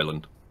Mirage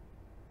Island.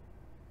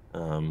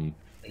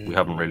 We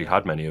haven't really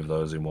had many of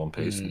those in One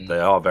Piece. They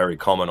are very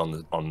common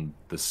on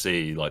the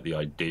sea, like the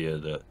idea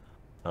that.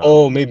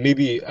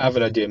 Maybe I have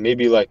an idea.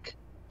 Maybe like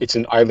it's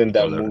an island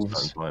that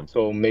moves.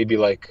 So maybe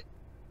like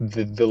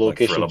the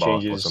location like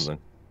changes. or something.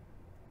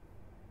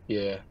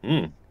 Yeah.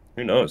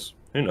 Who knows?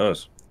 Who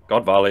knows?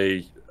 God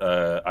Valley.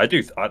 I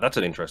do. That's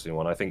an interesting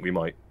one. I think we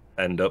might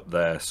end up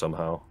there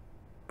somehow,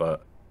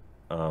 but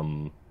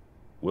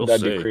we'll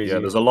That'd be see. crazy. Yeah,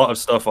 there's a lot of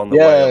stuff on the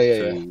way Yeah, up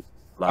yeah, yeah. to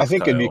I Last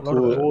think it'd be Tale. A lot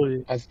of cool.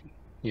 gold.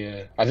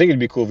 I think it'd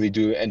be cool if they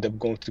do end up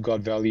going to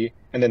God Valley,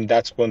 and then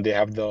that's when they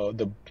have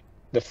the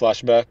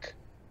flashback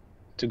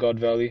to God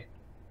Valley.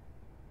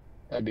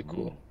 That'd be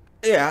cool.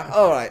 Yeah,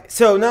 alright.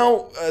 So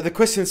now the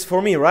question's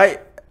for me,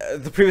 right?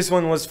 The previous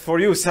one was for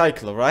you,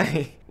 Cyclo,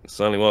 right? It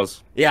certainly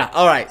was. Yeah,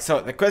 alright.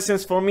 So the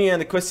question's for me, and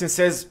the question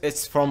says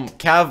it's from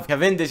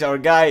Cavendish, our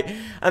guy.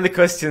 And the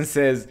question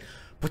says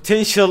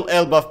potential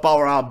Elbaff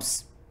power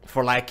ups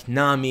for like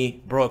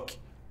Nami, Brook,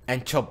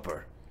 and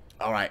Chopper.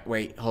 Alright,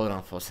 wait, hold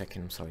on for a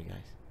second. I'm sorry, guys.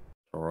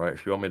 All right,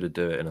 if you want me to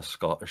do it in a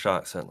Scottish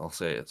accent, I'll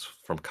say it's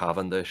from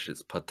Cavendish.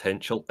 It's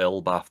potential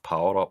Elbaff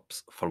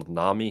power-ups for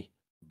Nami,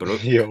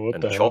 Brook, Yo, what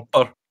and the hell?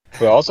 Chopper.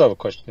 But I also have a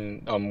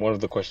question. One of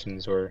the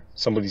questions where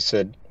somebody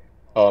said,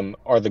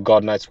 are the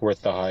God Knights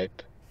worth the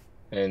hype?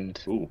 And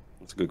Ooh,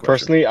 that's a good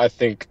question. personally, I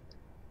think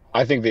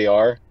they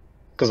are,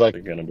 because like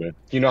They're gonna be.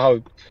 you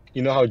know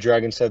how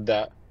Dragon said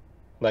that,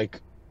 like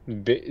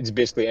it's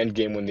basically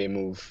Endgame when they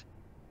move.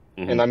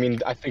 Mhm. And I mean,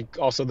 I think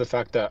also the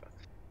fact that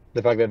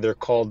they're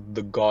called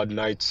the God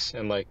Knights,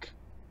 and like,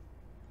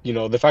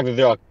 the fact that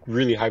they're like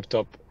really hyped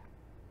up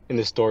in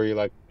the story,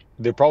 like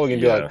they're probably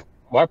gonna be Yeah. like,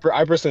 well,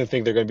 I personally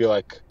think they're gonna be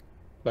like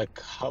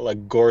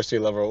Gorsey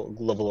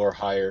level or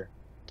higher,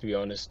 to be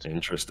honest.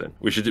 Interesting.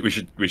 We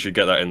should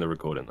get that in the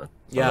recording then.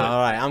 Yeah, Alright.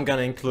 alright, I'm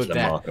gonna include Then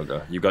that. Mark will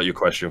go. You got your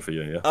question for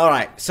you, yeah?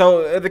 Alright,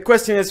 so the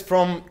question is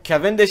from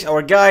Cavendish,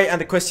 our guy,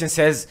 and the question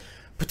says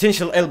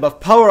potential Elbaff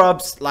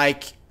power-ups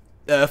like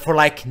for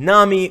like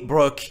Nami,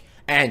 Brook,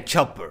 and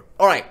Chopper.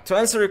 Alright, to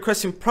answer your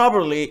question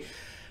properly,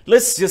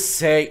 let's just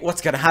say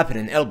what's gonna happen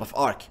in Elbaff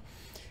arc.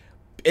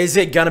 Is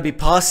it gonna be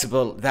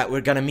possible that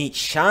we're gonna meet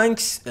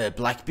Shanks,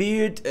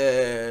 Blackbeard?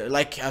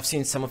 Like I've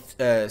seen some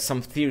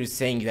theories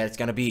saying that it's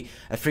gonna be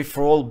a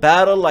free-for-all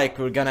battle. Like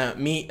we're gonna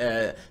meet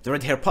the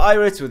red-hair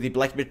pirates with the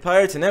Blackbeard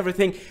pirates and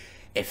everything.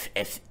 If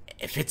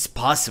it's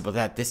possible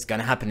that this is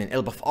gonna happen in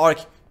Elbaff arc,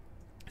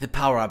 the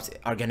power-ups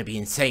are gonna be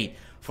insane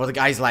for the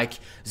guys like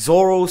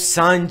Zoro,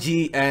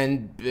 Sanji,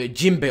 and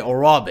Jinbe or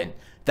Robin.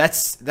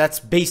 That's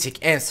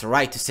basic answer,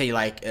 right? To say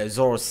like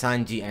Zoro,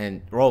 Sanji,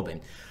 and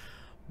Robin,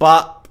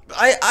 but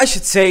I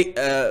should say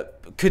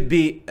could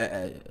be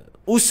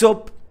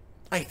Usopp.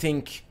 I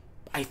think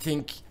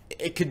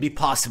it could be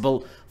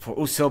possible for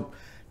Usopp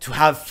to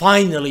have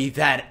finally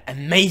that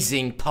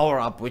amazing power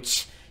up,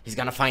 which he's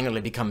gonna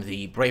finally become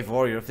the brave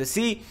warrior of the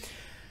sea.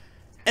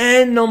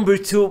 And number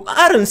two,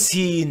 I don't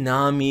see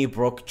Nami,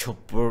 Brook,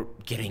 Chopper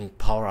getting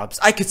power ups.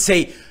 I could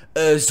say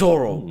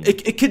Zoro.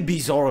 It could be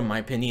Zoro in my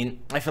opinion.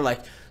 I feel like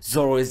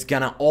Zoro is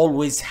gonna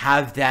always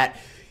have that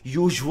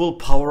usual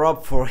power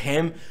up for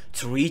him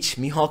to reach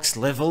Mihawk's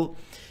level,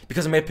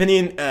 because in my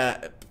opinion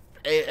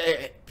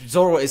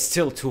Zoro is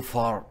still too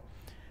far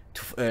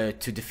to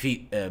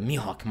defeat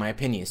Mihawk in my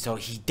opinion. So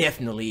he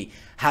definitely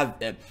have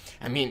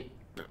I mean,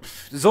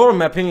 Zoro in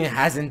my opinion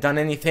hasn't done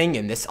anything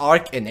in this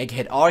arc, in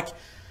Egghead arc,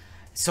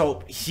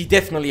 so he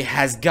definitely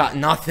has got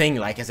nothing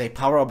like as a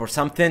power up or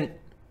something.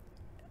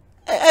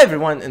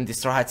 Everyone in the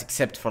Straw Hats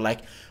except for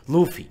like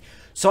Luffy.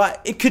 So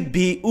it could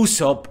be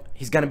Usopp.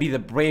 He's gonna be the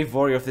brave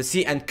warrior of the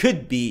sea and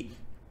could be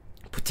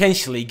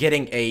potentially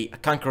getting a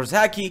Conqueror's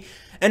Haki.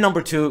 And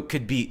number two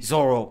could be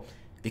Zoro,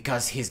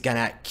 because he's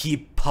gonna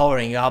keep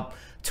powering up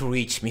to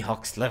reach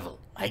Mihawk's level.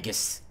 I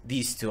guess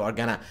these two are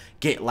gonna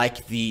get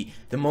like the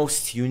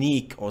most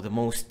unique or the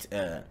most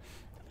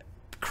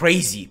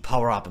crazy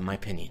power up in my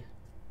opinion.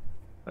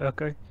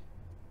 Okay.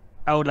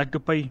 I would like to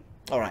pay.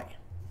 Alright.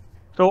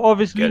 So Get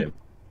obviously, him.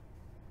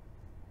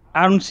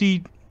 I don't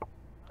see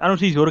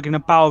Zoro getting a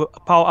power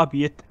up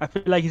yet. I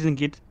feel like he's gonna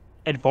get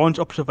advanced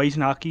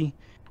observation haki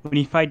when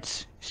he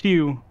fights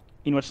Shiryu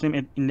in what's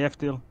name in Left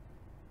Tail.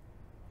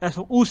 As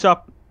for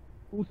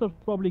Usopp's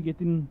probably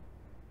getting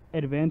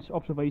advanced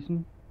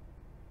observation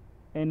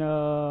and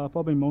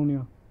probably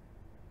Monia.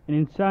 And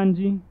in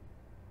Sanji,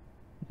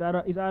 it's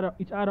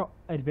either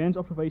advanced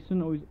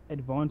observation or it's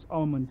advanced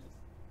armament.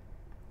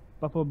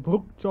 But for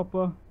Brook,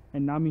 Chopper,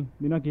 and Nami,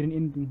 they're not getting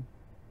anything.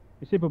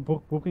 Except for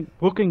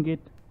Brook can get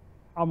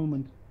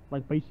armament,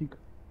 like basic.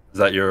 Is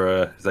that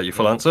your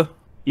full answer?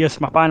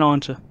 Yes, my final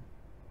answer.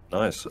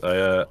 Nice.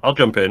 I'll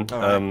jump in.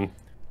 Alright.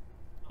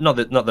 Not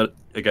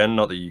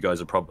that you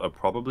guys are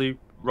probably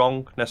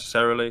wrong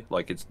necessarily.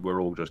 Like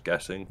we're all just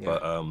guessing. Yeah.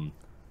 But I'm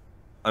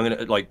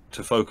gonna like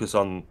to focus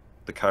on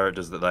the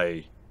characters that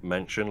they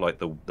mention, like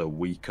the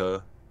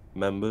weaker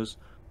members.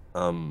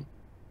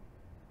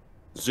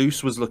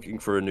 Zeus was looking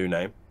for a new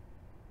name,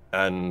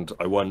 and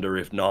I wonder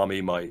if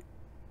Nami might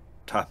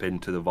tap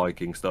into the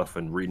Viking stuff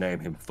and rename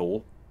him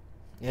Thor.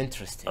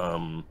 Interesting.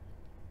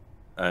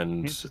 And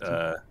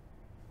Interesting.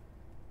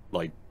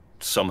 like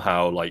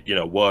somehow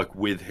work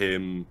with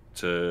him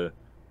to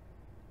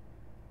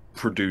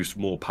produce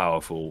more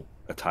powerful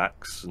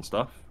attacks and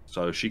stuff.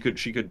 So she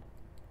could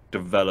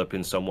develop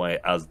in some way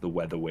as the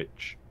Weather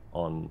Witch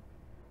on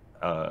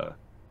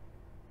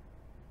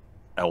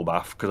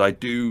Elbaff, because I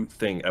do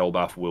think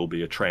Elbaff will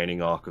be a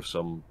training arc of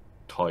some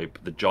type.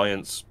 The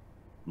Giants,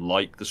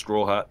 like the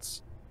Straw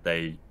Hats,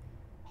 they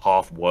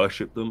half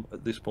worship them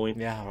at this point.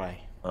 Yeah,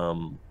 right.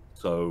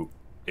 So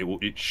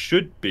it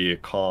should be a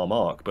calm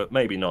arc, but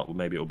maybe not.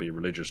 Maybe it'll be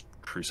religious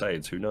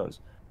crusades. Who knows?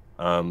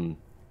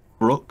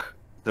 Brook,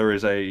 there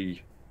is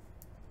a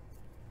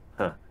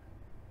the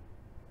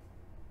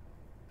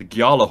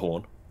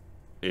Gjallarhorn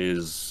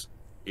is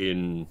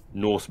in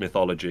Norse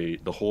mythology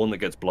the horn that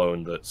gets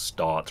blown that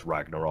starts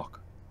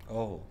Ragnarok.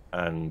 Oh.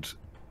 And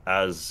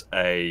as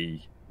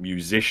a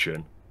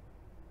musician,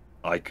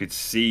 I could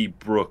see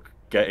Brook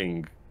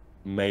getting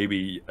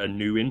maybe a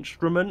new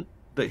instrument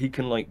that he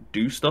can like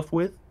do stuff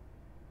with.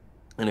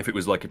 And if it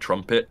was like a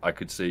trumpet, I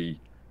could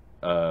see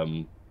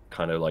kind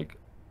of like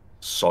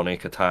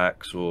sonic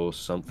attacks or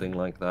something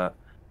like that.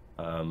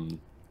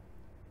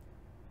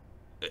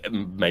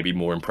 Maybe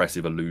more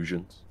impressive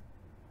illusions.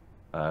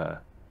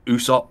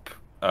 Usopp,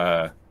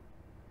 a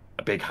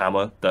big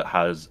hammer that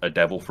has a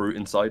devil fruit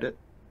inside it,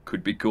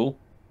 could be cool.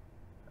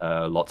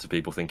 Lots of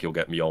people think he'll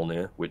get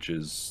Mjolnir, which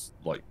is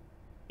like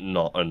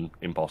not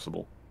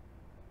impossible.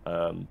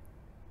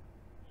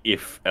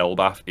 If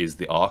Elbaff is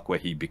the arc where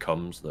he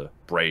becomes the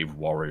brave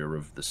warrior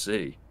of the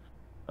sea,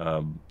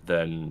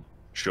 then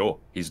sure,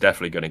 he's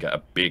definitely going to get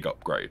a big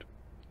upgrade.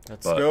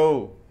 Let's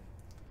go.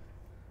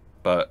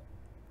 But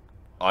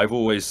I've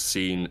always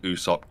seen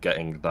Usopp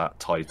getting that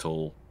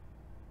title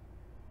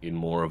in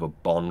more of a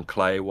Bon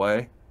Clay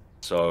way.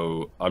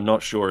 So I'm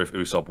not sure if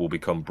Usopp will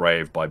become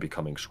brave by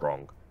becoming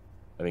strong.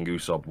 I think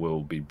Usopp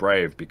will be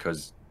brave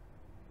because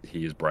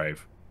he is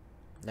brave.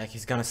 Like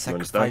he's gonna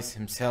sacrifice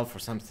himself or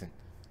something.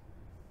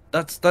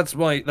 That's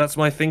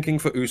my thinking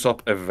for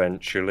Usopp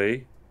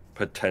eventually,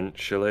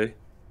 potentially,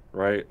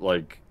 right?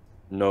 Like,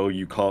 no,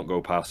 you can't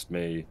go past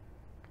me.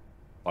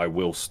 I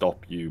will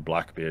stop you,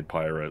 Blackbeard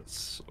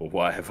pirates, or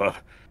whatever,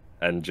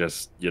 and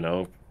just, you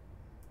know,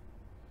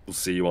 we'll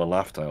see you on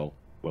Laugh-Tale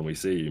when we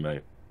see you,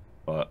 mate.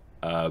 But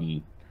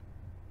in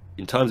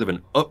terms of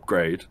an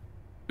upgrade,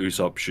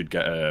 Usopp should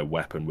get a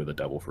weapon with a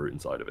devil fruit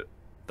inside of it.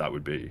 That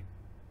would be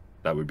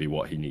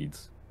what he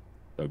needs.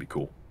 That would be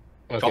cool.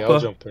 Okay, Chopper? I'll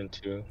jump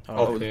into.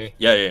 Okay.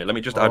 Yeah. Let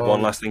me just add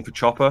one last thing for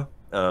Chopper.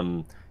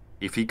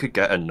 If he could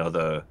get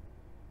another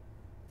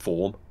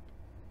form,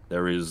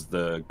 there is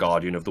the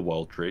Guardian of the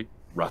World Tree,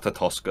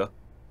 Ratatoska,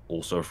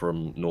 also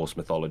from Norse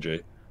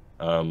mythology,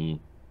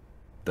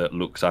 that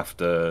looks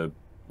after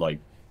like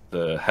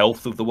the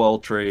health of the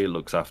World Tree,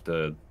 looks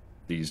after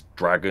these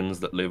dragons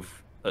that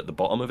live at the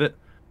bottom of it.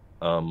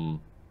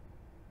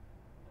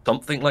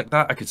 Something like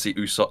that. I could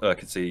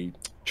see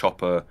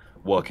Chopper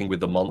working with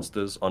the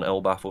monsters on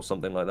Elbaff or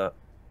something like that.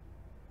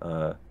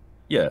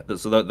 Yeah,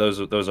 so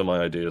those are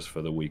my ideas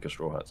for the weaker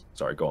Straw Hats.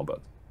 Sorry, go on,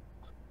 bud.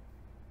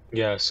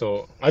 Yeah,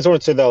 so I just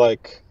want to say that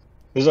like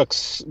there's like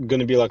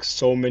gonna be like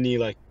so many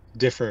like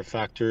different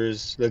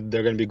factors that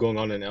they're gonna be going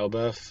on in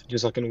Elbaff,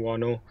 just like in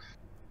Wano.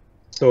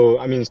 So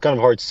I mean, it's kind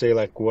of hard to say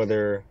like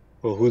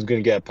who's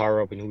gonna get a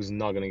power up and who's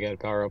not gonna get a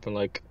power up, and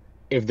like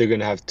if they're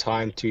gonna have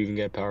time to even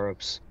get power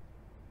ups.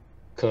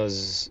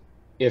 Because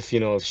if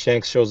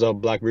Shanks shows up,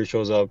 Blackbeard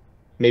shows up,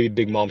 maybe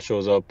Big Mom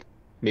shows up,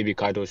 maybe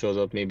Kaido shows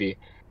up, maybe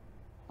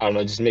I don't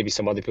know, just maybe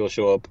some other people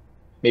show up,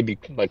 maybe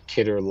like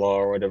Kid or Law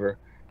or whatever.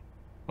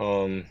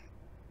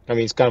 I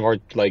mean, it's kind of hard.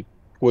 Like,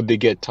 would they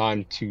get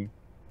time to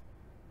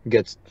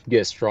get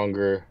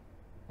stronger?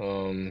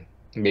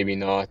 Maybe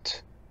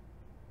not.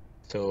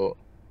 So,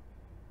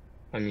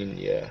 I mean,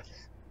 yeah.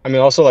 I mean,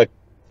 also like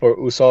for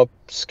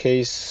Usopp's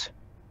case,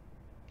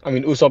 I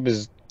mean, Usopp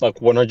is like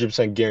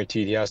 100%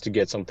 guaranteed he has to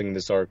get something in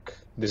this arc.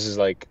 This is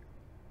like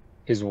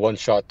his one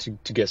shot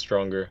to get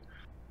stronger.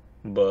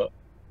 But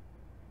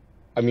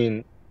I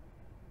mean,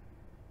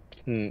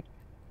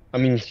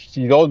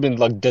 he's always been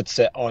like dead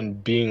set on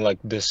being like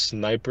this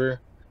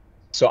sniper.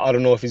 So I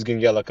don't know if he's gonna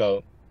get like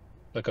a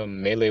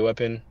melee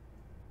weapon.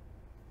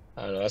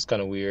 I don't know, that's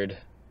kind of weird.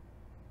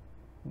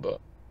 But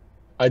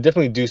I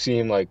definitely do see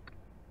him like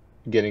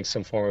getting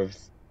some form of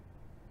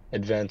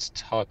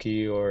advanced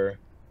hockey or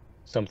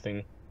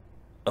something.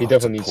 He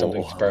definitely needs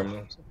something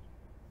experimental.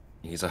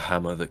 He's a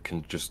hammer that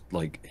can just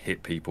like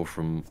hit people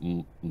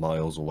from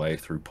miles away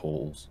through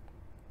poles.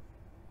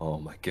 Oh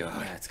my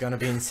god. Yeah, it's gonna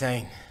be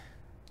insane.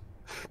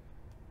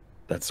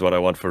 That's what I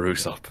want for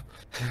Usopp.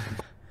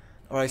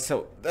 Alright,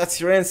 so that's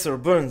your answer,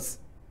 Burns.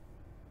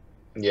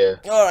 Yeah.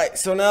 Alright,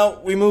 so now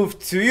we move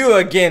to you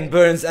again,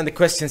 Burns, and the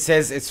question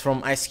says it's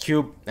from Ice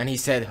Cube, and he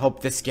said,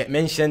 hope this get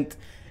mentioned.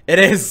 It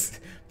is.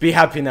 Be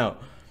happy now.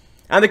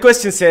 And the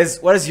question says,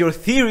 what is your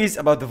theories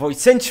about the Void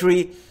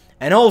Century,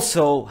 and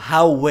also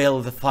how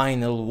will the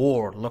final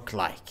war look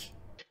like?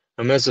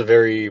 I mean, that's a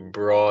very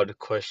broad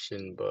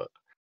question, but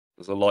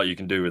there's a lot you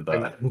can do with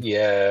that.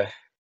 Yeah.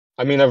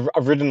 I mean,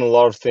 I've written a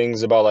lot of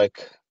things about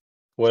like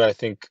what I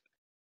think,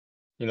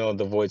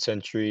 the Void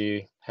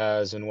Century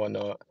has and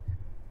whatnot.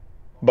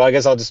 But I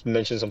guess I'll just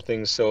mention some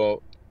things.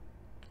 So,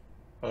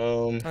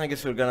 I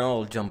guess we're gonna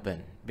all jump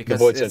in because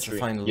Void it's Century, the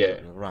final yeah.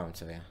 round.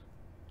 So yeah.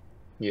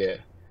 Yeah.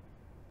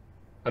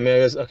 I mean, I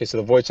guess okay. So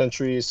the Void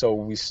Century. So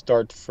we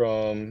start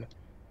from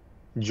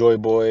Joy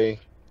Boy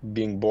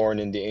being born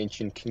in the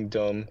ancient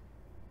kingdom.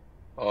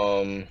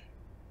 Um.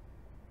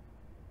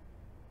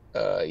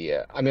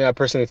 Yeah. I mean, I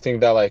personally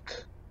think that like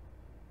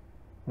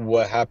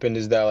what happened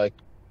is that like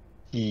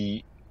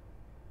he.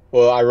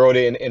 Well, I wrote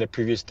it in a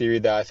previous theory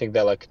that I think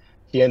that like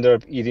he ended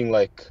up eating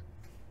like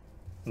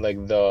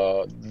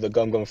the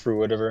gum gum fruit,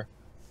 whatever,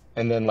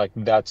 and then like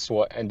that's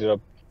what ended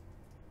up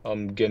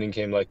getting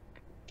him like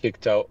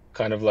kicked out,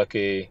 kind of like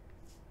a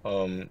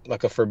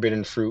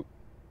forbidden fruit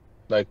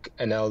like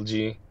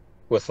analogy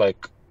with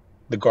like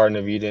the Garden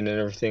of Eden and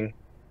everything,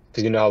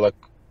 because you know how like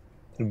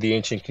the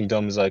ancient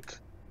kingdom is like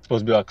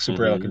supposed to be like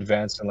super like Mm-hmm.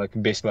 advanced and like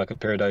basically like a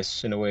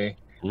paradise in a way.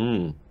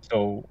 Mm.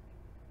 So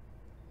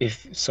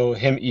if so,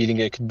 him eating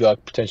it could be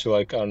like potential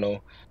like I don't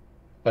know,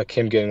 like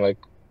him getting like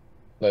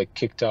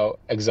kicked out,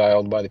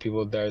 exiled by the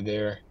people that are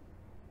there.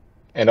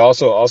 And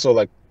also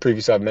like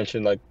previously I've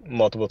mentioned like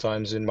multiple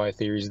times in my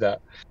theories that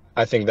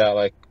I think that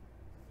like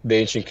the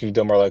ancient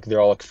kingdom are like they're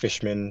all like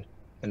fishmen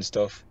and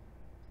stuff.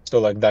 So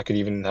like that could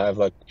even have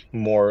like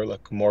more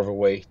of a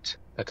weight,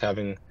 like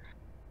having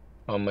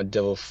a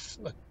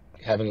like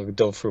having like a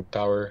devil fruit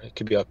power. It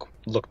could be like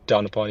looked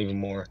down upon even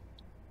more.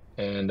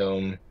 And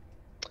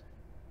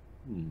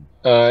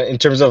Mm. in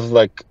terms of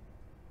like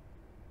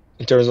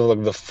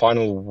the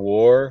final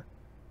war,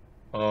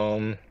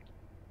 um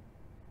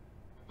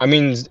I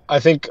mean I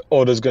think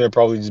Oda's gonna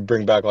probably just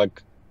bring back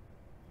like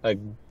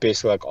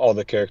basically like all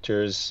the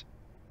characters.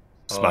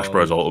 Smash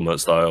Bros. Ultimate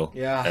style.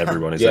 Yeah.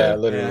 Everyone is Yeah, there.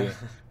 literally. Yeah.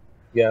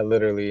 Yeah,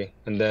 literally.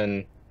 And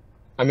then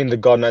I mean the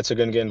God Knights are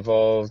gonna get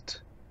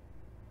involved.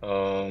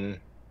 Um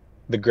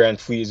the Grand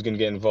Fleet is gonna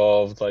get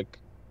involved. Like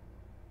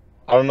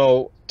I don't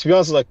know. To be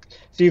honest, like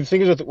see the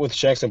thing is with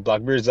Shanks and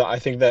Blackbeard is that I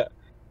think that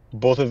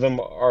both of them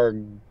are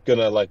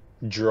gonna like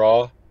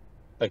draw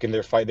like in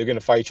their fight. They're gonna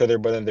fight each other,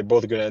 but then they're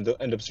both gonna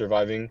end up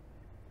surviving,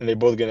 and they're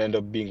both gonna end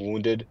up being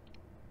wounded.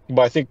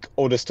 But I think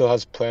Oda still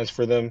has plans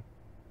for them,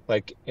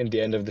 like in the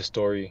end of the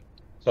story.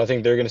 So I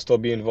think they're gonna still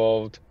be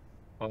involved.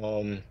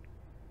 Um,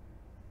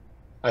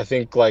 I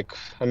think like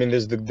I mean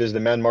there's the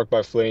man marked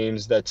by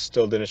flames that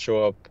still didn't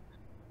show up.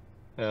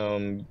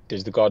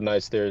 There's the God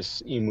Knights.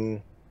 There's Emu.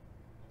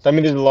 So I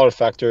mean there's a lot of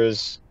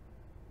factors.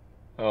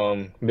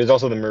 There's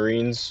also the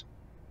Marines.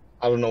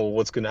 I don't know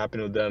what's gonna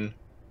happen with them.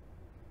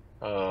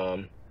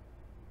 Um,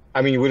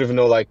 I mean, you would have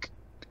know like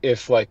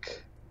if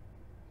like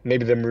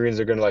maybe the Marines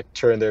are gonna like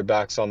turn their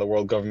backs on the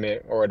world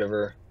government or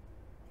whatever.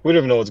 We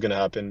don't know what's gonna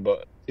happen,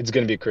 but it's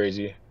gonna be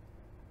crazy.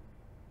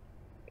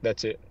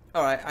 That's it.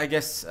 Alright, I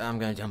guess I'm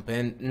gonna jump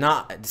in.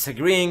 Not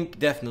disagreeing,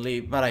 definitely,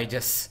 but I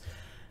just.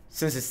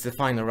 Since it's the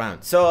final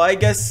round. So I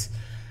guess.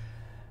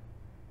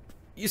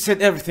 You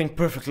said everything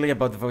perfectly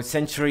about the Void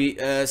Century,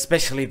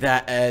 especially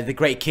that the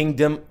Great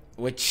Kingdom,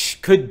 which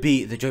could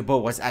be the Joy Boy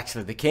was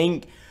actually the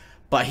king,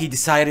 but he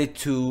decided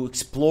to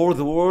explore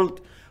the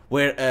world.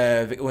 Where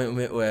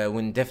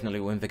when definitely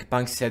when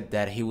Vegapunk said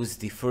that he was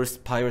the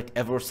first pirate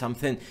ever or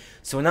something,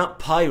 so not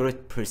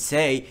pirate per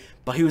se,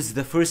 but he was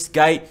the first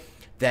guy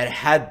that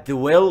had the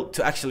will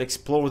to actually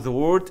explore the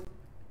world.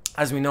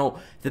 As we know,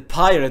 the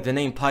pirate, the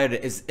name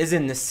pirate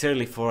isn't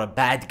necessarily for a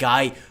bad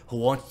guy who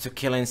wants to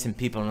kill innocent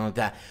people and all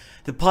that.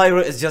 The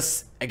pirate is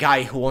just a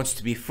guy who wants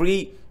to be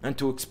free and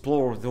to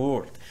explore the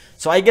world.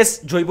 So I guess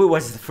Joy Boy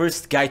was the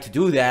first guy to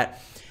do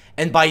that.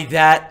 And by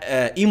that,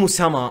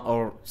 Imu-sama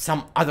or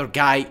some other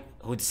guy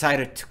who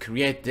decided to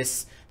create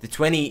the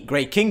 20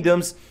 Great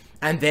Kingdoms,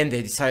 and then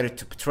they decided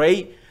to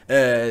betray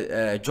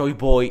Joy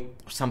Boy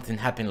or something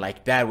happened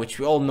like that, which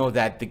we all know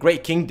that the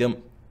Great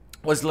Kingdom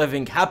was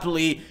living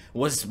happily,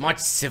 was much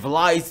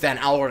civilized than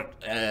our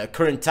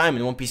current time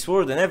in One Piece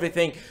world and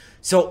everything.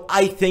 So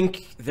I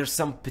think there's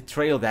some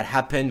betrayal that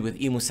happened with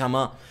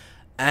Imu-sama,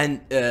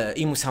 and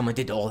Imu-sama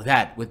did all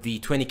that with the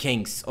 20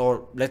 kings,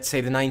 or let's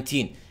say the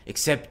 19,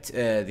 except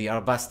the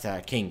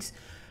Arabasta kings.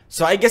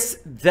 So I guess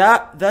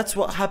that's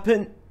what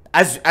happened,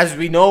 as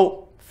we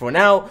know for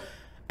now.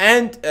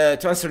 And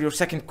to answer your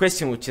second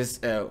question, which is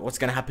what's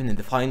gonna happen in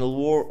the final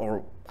war,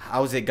 or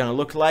how's it gonna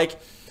look like?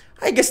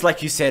 I guess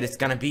like you said, it's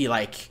gonna be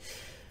like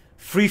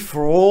free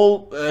for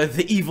all,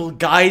 the evil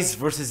guys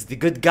versus the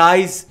good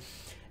guys.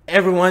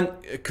 Everyone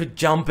could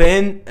jump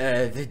in,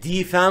 the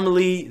D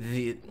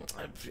family,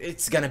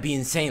 it's gonna be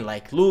insane,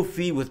 like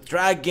Luffy with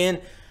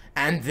Dragon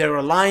and their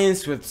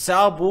alliance with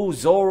Sabu,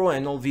 Zoro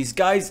and all these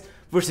guys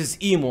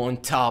versus Emo on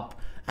top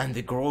and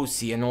the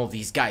Grossi and all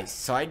these guys.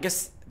 So I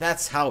guess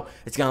that's how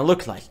it's gonna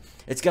look like.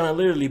 It's gonna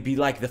literally be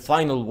like the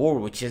final war,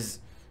 which is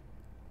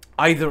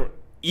either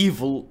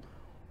evil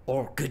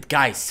or good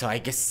guys. So I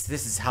guess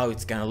this is how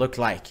it's gonna look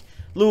like.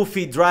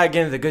 Luffy,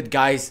 Dragon, the good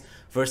guys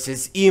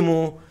versus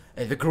Emu,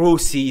 the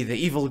Grossi, the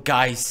evil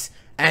guys,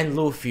 and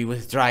Luffy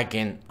with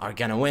Dragon are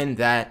gonna win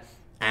that,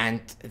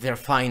 and they're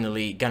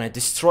finally gonna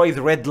destroy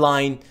the Red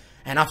Line,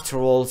 and after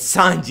all,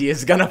 Sanji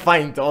is gonna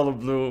find all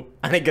of Blue,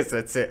 and I guess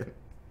that's it.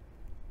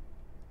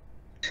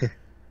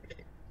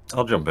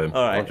 I'll jump in.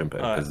 All right, I'll jump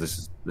in all right.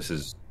 because this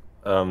is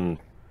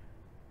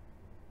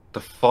the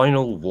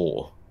final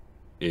war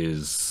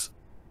is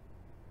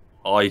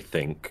I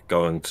think,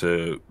 going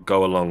to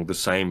go along the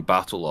same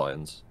battle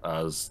lines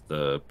as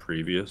the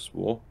previous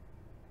war.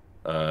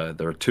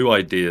 There are two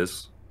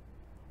ideas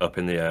up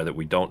in the air that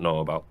we don't know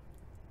about,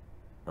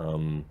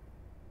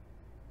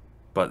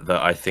 but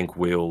that I think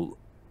we'll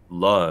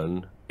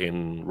learn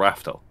in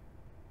Raftel.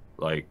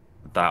 Like,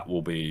 that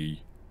will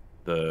be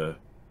the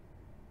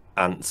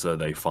answer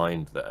they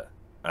find there,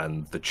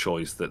 and the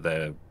choice that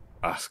they're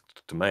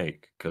asked to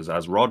make. Because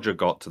as Roger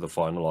got to the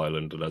final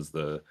island, and as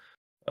the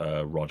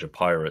Roger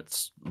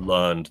pirates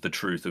learned the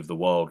truth of the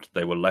world,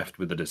 they were left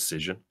with a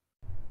decision.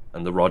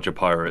 And the Roger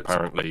pirates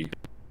apparently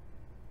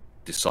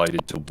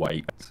decided to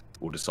wait,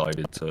 or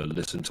decided to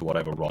listen to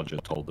whatever Roger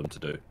told them to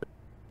do.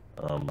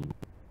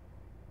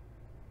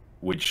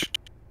 Which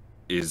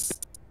is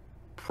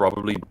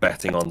probably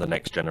betting on the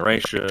next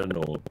generation,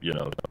 or, you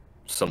know,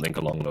 something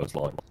along those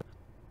lines.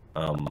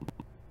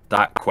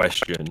 That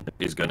question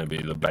is going to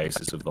be the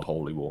basis of the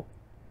Holy War,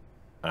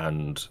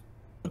 and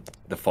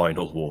the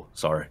final war,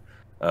 sorry.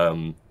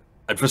 And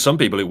for some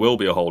people it will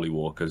be a holy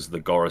war, because the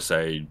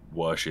Gorosei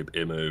worship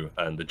Imu,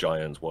 and the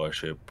Giants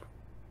worship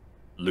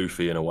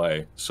Luffy in a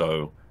way,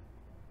 so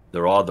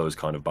there are those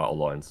kind of battle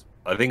lines.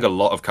 I think a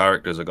lot of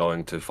characters are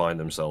going to find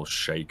themselves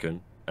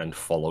shaken and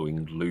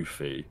following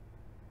Luffy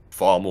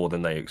far more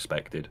than they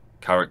expected.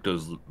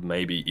 Characters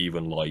maybe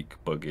even like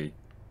Buggy,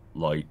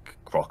 like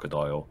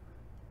Crocodile,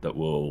 that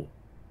will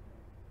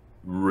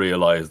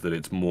realize that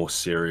it's more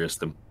serious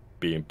than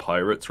being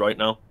pirates right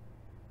now.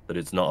 That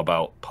it's not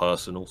about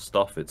personal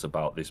stuff, it's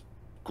about this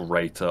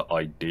greater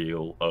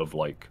ideal of,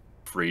 like,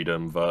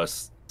 freedom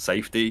versus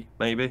safety,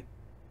 maybe.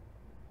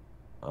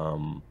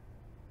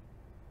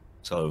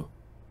 So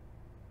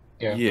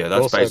yeah,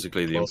 that's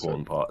basically the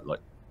important part. Like,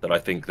 that I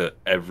think that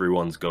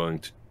everyone's going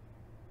to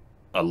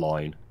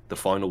align. The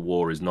final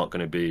war is not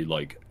going to be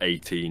like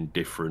 18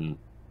 different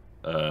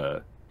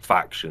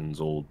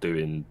factions all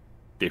doing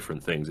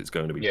different things. It's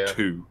going to be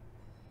two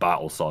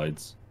battle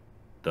sides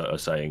that are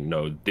saying,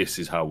 no, this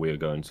is how we're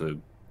going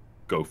to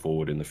go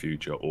forward in the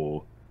future,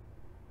 or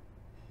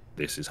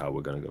this is how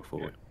we're going to go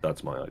forward.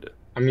 That's my idea.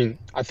 I mean,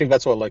 I think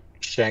that's what, like,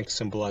 Shanks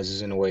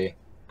symbolizes in a way,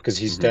 because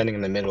he's standing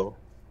in the middle.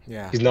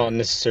 Yeah. He's not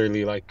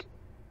necessarily like,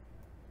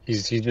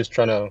 he's just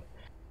trying to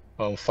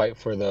fight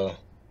for the,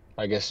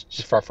 I guess,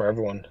 just fight for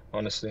everyone,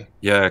 honestly.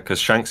 Yeah, because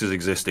Shanks is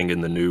existing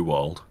in the new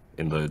world,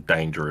 in the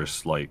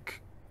dangerous,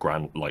 like,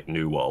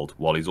 new world,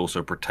 while he's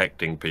also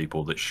protecting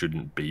people that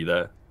shouldn't be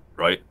there,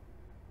 right?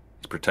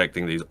 He's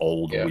protecting these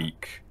old,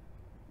 weak,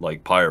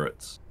 like,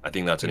 pirates. I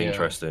think that's an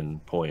interesting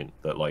point,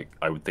 that, like,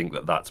 I would think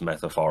that that's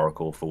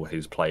metaphorical for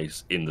his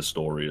place in the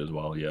story as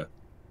well. Yeah,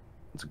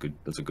 that's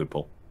a good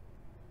pull.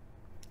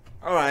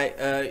 All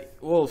right,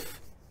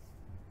 Wolf,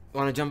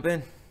 want to jump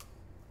in?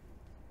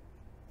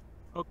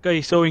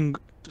 Okay, so in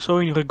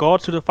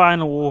regards to the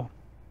final war,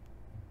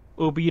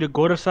 it will be the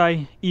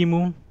Gorosei,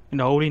 Imu, and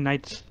the Holy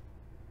Knights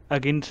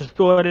against the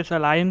Strawhat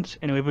Alliance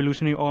and the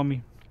Revolutionary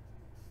Army.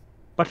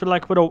 But for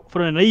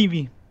the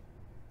Navy,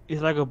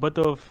 it's like a bit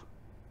of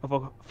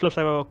a flip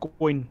side of a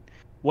coin.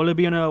 Will it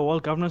be on a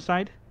world government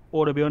side,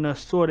 or will it be on a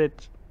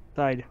Strawhat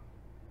side?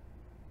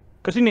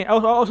 Because I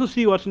also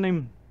see what's the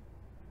name.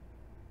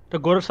 The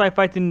Gorosei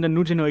fighting the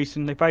new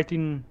generation. They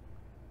fighting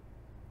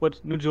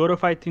Zoro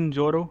fighting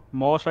Zoro,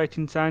 Mars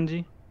fighting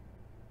Sanji,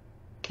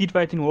 Kid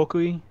fighting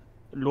Hokui,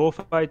 Law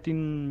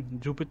fighting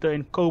Jupiter,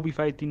 and Kobe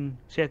fighting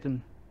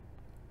Saturn.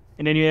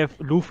 And then you have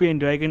Luffy and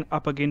Dragon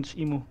up against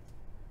Imu.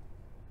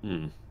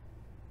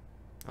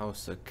 Oh,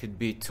 so it could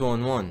be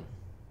 2-on-1.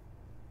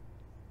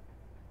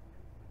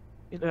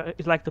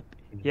 It's like the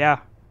yeah,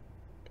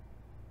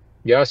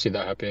 I see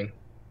that happening.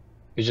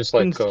 It's just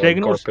like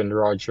Garp and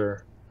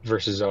Roger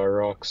versus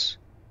Rocks.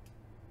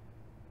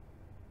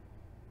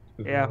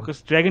 Yeah,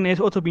 because Dragon has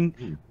also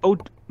been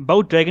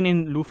both Dragon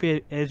and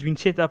Luffy has been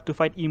set up to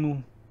fight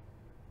Imu.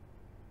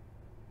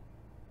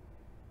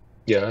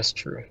 Yeah, that's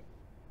true.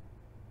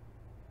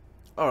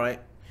 All right.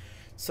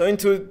 So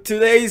into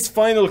today's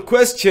final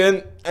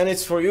question, and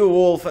it's for you,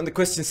 Wolf. And the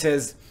question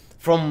says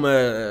from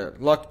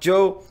Lock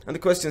Joe, and the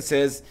question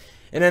says,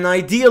 in an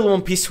ideal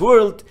One Piece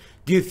world,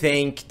 do you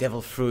think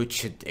devil fruit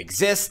should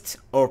exist,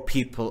 or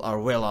people are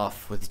well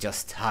off with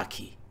just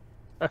haki?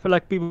 I feel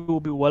like people will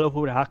be well off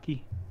with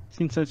haki,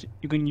 since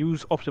you can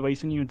use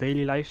observation in your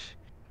daily life.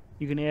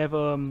 You can have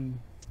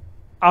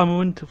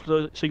armament,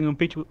 so you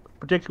can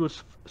protect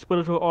with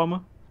spiritual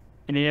armor,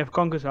 and then you have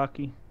Conquer's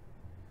haki,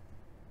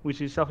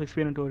 which is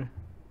self-explanatory.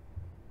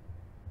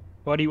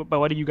 What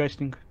do you guys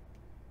think?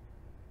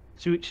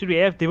 Should we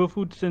have devil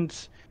fruit,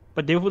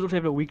 but devil fruit also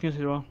have a weakness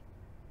as well?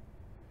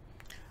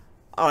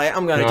 Alright,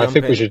 I'm gonna jump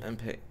in and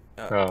pick.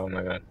 Oh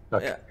my god.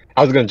 Okay. Yeah.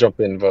 I was gonna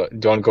jump in, but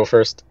do you want to go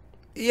first?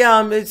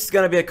 Yeah, it's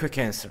gonna be a quick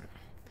answer.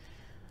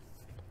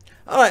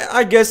 Alright,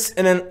 I guess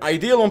in an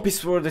ideal One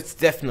Piece world, it's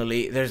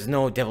definitely there's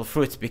no devil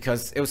fruits,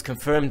 because it was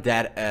confirmed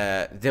that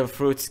devil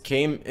fruits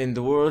came in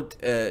the world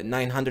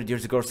 900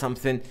 years ago or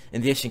something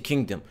in the ancient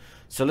kingdom.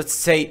 So let's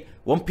say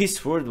One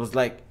Piece world was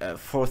like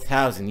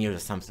 4,000 years or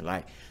something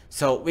like.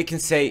 So we can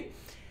say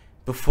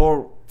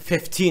before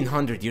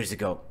 1500 years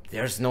ago,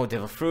 there's no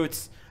devil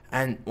fruits.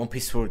 and One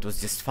Piece Sword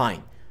was just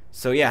fine.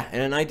 So yeah,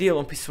 in an ideal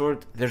One Piece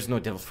Sword, there's no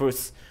devil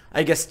fruits.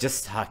 I guess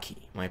just haki,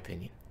 my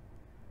opinion.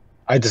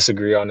 I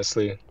disagree,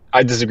 honestly.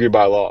 I disagree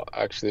by a lot,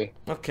 actually.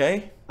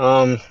 Okay.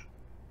 I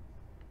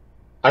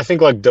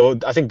think like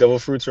devil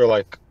fruits are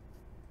like,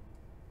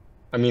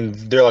 I mean,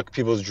 they're like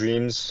people's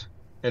dreams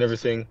and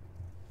everything.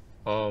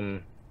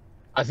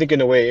 I think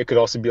in a way it could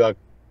also be like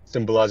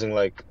symbolizing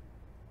like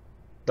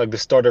the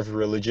start of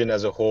religion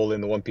as a whole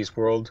in the One Piece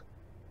world.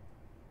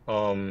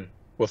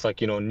 With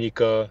like, you know,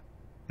 Nika,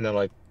 and then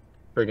like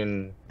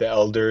friggin' the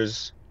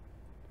elders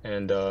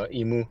and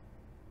Emu.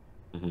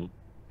 Hmm.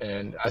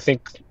 And I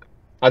think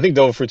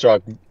devil fruits are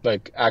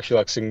like actually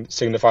like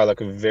signify like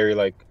a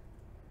very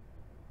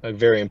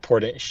very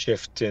important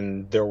shift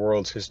in their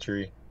world's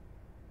history.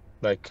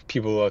 Like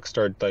people like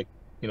start like,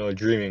 you know,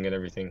 dreaming and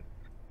everything.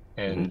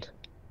 And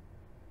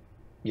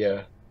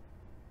yeah,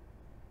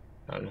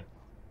 I don't know.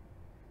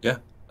 Yeah,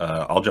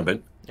 I'll jump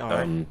in. All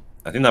right.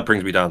 I think that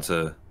brings me down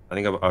to, I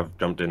think I've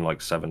jumped in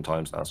like 7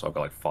 times now, so I've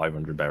got like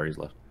 500 berries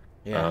left.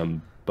 Yeah.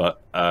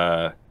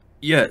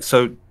 Yeah,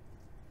 so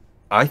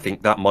I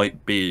think that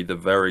might be the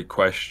very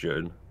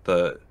question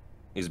that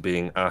is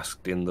being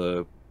asked in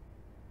the,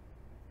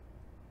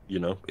 you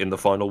know, in the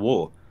final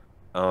war.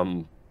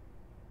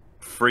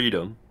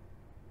 Freedom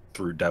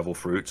through devil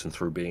fruits and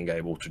through being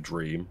able to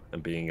dream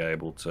and being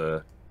able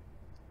to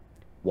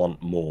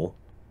want more,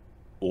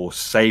 or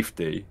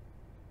safety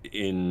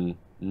in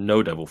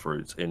no devil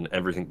fruits, in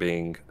everything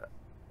being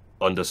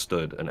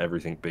understood and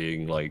everything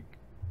being like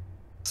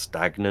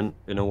stagnant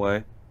in a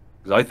way.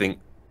 Because I think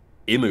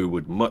Imu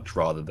would much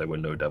rather there were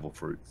no devil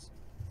fruits.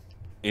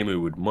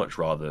 Imu would much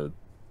rather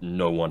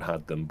no one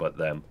had them but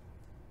them.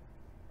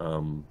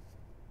 The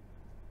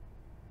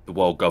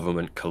world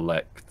government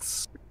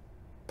collects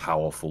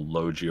powerful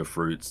Logia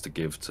fruits to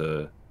give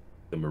to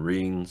the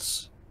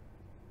Marines.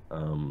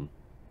 I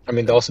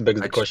mean, that also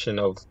begs the question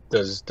of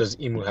does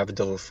Emu have a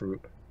devil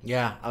fruit?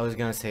 Yeah, I was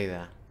gonna say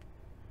that.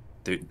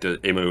 Do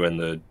Imu and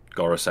the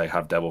Gorosei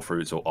have devil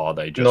fruits, or are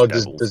they just No,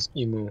 devils? does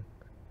Emu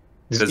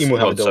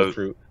have a devil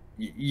fruit?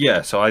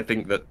 Yeah, so I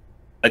think that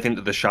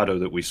the shadow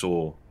that we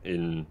saw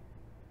in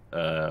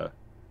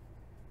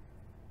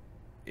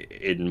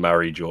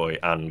Mary Joy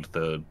and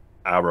the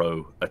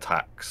arrow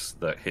attacks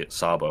that hit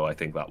Sabo, I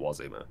think that was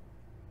Imu.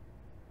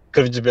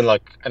 Could have just been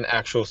like an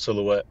actual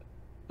silhouette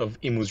of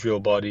Emu's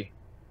real body.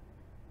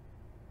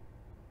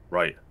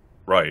 Right.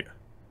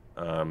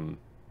 Yeah,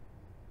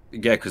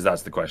 because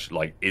that's the question.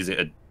 Like, is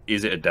it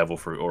a devil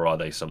fruit, or are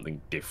they something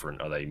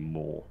different? Are they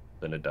more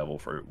than a devil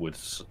fruit?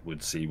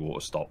 Would seawater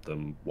stop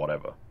them?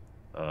 Whatever.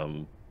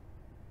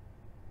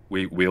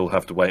 We'll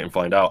have to wait and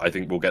find out. I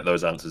think we'll get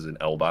those answers in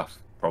Elbaff.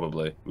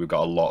 Probably. We've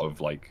got a lot of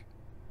like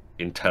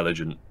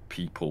intelligent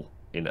people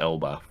in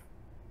Elbaff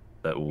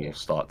that will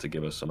start to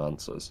give us some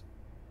answers.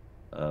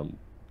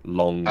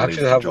 Long I live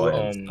actually the have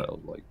giants.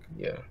 Like,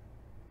 yeah.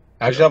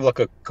 I actually have like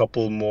a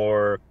couple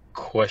more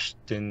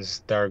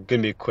questions that are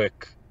gonna be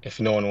quick if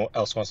no one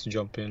else wants to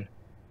jump in.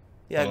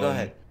 Yeah, go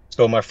ahead.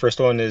 So my first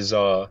one is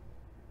do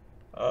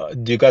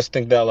you guys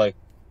think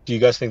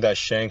that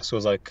Shanks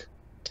was like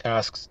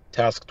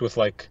tasked with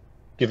like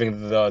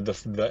giving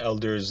the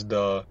elders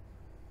the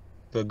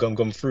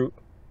gum fruit,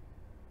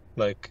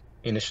 like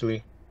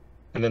initially,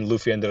 and then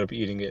Luffy ended up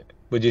eating it?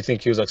 But do you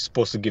think he was like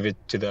supposed to give it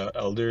to the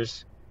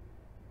elders?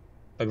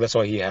 Like that's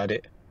why he had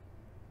it?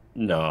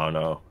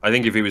 No. I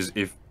think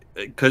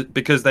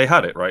because they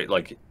had it, right?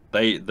 Like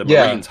the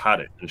Yeah. Marines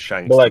had it, and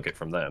Shanks But, like- took it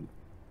from them.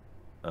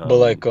 But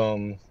like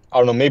I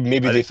don't know, maybe I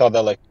they think- thought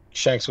that like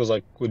Shanks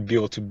would be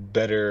able to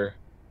better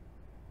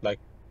like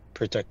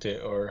protect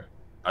it, or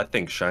I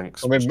think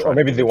Shanks. or was maybe trying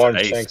to they give it to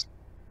wanted Ace. Shanks.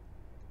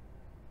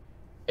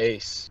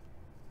 Ace.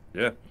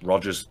 Yeah,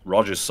 Roger's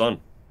son.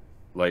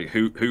 Like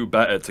who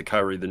better to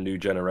carry the new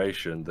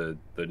generation,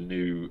 the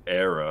new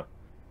era,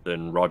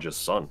 than Roger's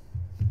son?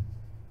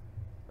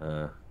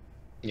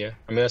 Yeah,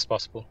 I mean that's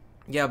possible.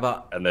 Yeah,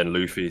 but And then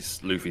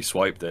Luffy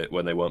swiped it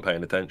when they weren't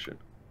paying attention.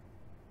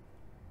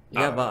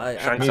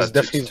 Shanks He's has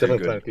definitely too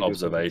planning good to do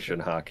observation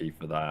haki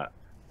for that.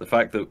 The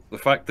fact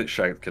that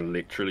Shanks can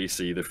literally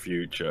see the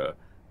future,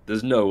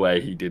 there's no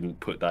way he didn't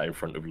put that in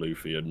front of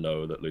Luffy and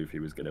know that Luffy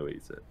was going to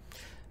eat it.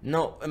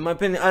 no, in my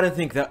opinion, I don't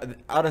think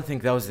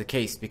that was the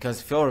case,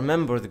 because if you all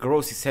remember, the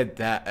Grossi said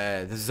that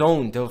the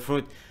Zone Devil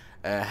Fruit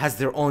has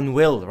their own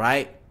will,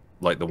 right?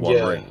 Like the One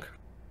Yeah. Ring.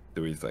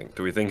 Do we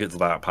think it's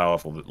that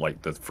powerful that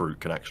like the fruit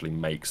can actually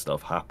make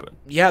stuff happen?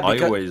 Yeah, I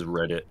because always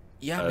read it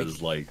yeah,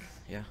 as like,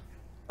 yeah.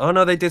 oh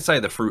no, they did say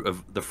the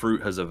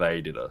fruit has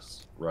evaded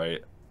us,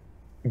 right?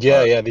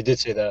 Yeah, yeah, they did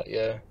say that.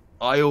 Yeah.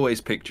 I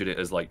always pictured it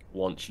as like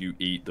once you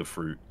eat the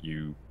fruit,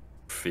 you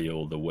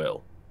feel the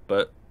will.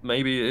 But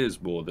maybe it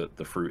is more that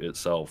the fruit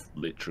itself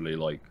literally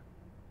like,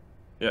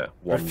 yeah,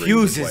 one Refuses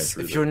reads its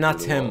way if through you're the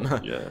not him.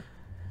 world. Yeah.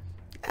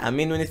 I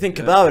mean, when you think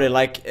Yeah. about it,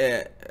 like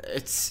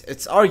it's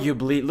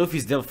arguably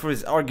Luffy's Devil Fruit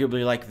is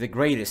arguably like the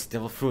greatest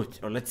Devil Fruit,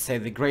 or let's say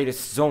the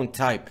greatest Zone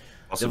type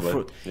Possibly,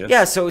 Devil Fruit. yeah.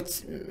 Yeah, so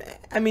it's,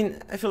 I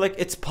mean, I feel like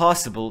it's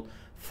possible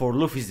for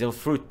Luffy's devil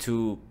fruit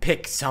to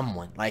pick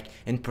someone, like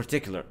in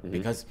particular,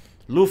 because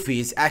Luffy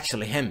is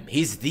actually him.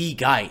 He's the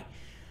guy.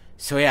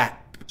 So yeah,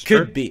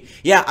 could be.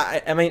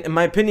 Yeah, I mean, in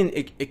my opinion,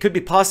 it could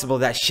be possible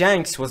that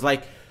Shanks was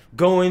like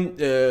going,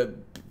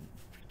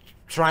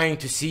 trying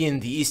to see in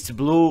the East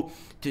Blue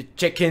to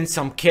check in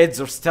some kids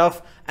or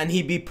stuff, and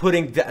he'd be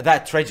putting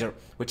that treasure,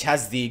 which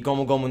has the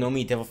Gomu Gomu no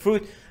Mi devil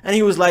fruit, and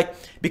he was like,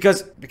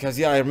 because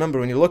yeah, I remember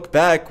when you look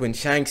back when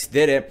Shanks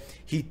did it,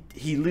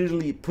 he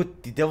literally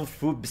put the devil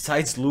fruit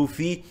besides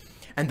Luffy,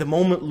 and the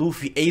moment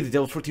Luffy ate the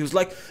devil fruit, he was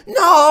like,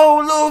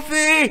 "No,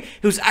 Luffy!"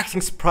 He was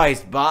acting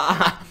surprised,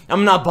 but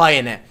I'm not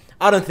buying it.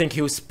 I don't think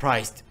he was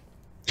surprised.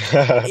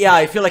 Yeah,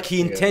 I feel like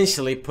he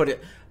intentionally put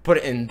it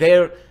in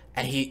there,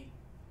 and he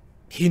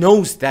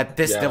knows that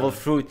this devil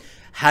fruit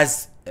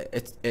has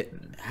it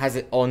has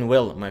its own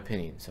will, in my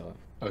opinion. So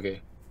okay,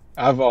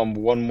 I have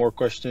one more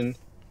question.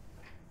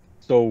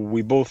 So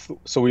we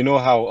know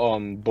how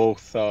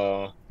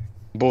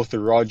both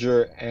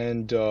Roger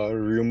and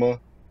Ryuma,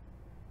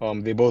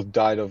 they both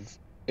died of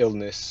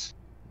illness.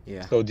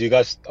 yeah. So do you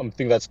guys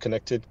think that's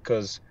connected?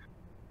 Because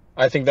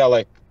I think that,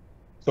 like,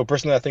 so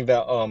personally I think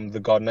that the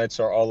God Knights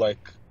are all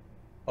like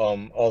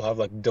all have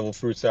like devil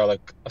fruits that are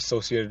like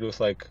associated with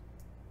like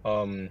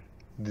the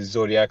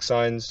zodiac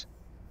signs.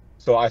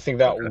 So I think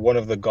that one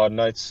of the God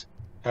Knights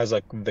has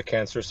like the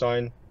Cancer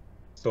sign.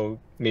 So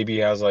maybe he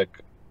has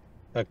like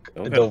a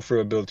devil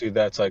fruit ability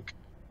that's like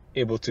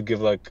able to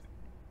give like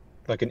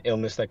an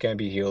illness that can't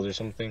be healed or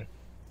something.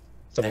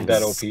 Something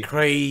that OP. That's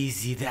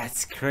crazy.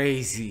 That's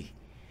crazy.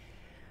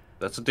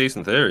 That's a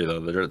decent theory, though.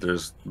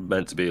 There's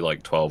meant to be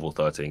like 12 or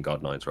 13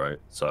 God Knights, right?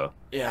 So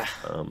Yeah.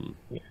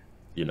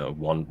 You know,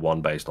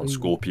 one based on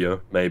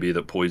Scorpio, maybe,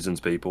 that poisons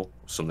people,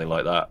 something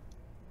like that.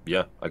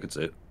 Yeah, I could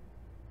see it.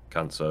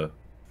 Cancer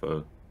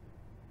for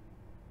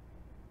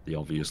the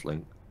obvious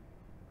link.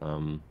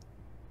 Could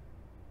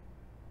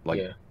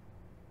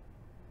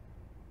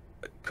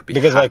be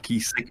because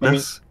hacky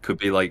sickness. Could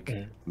be like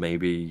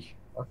maybe.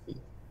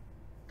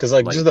 Because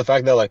like just the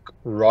fact that like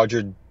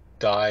Roger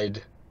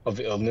died of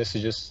illness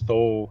is just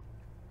so.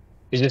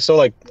 It's just so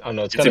like I don't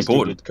know. It's kind of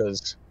important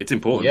because it's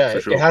important. Yeah,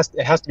 for sure. it has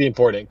to be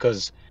important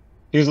because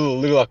he was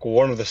literally like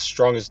one of the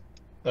strongest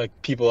like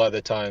people at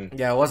the time.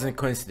 Yeah, it wasn't a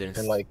coincidence.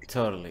 And like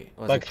totally.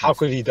 Like how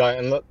could he die?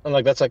 And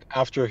like that's like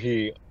after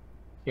he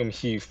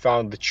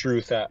found the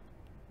truth at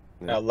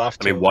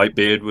Laughter. I mean,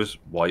 Whitebeard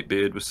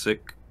was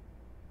sick.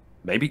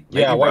 Maybe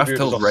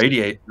Raftel's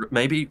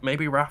Maybe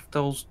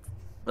Raftel's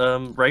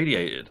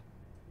radiated.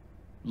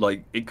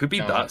 Like it could be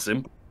that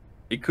simple.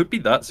 It could be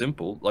that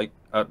simple. Like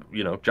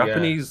you know,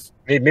 Japanese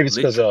maybe it's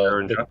because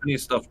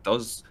Japanese stuff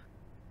does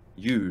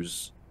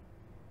use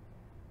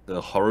the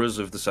horrors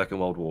of the Second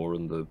World War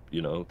and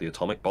the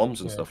atomic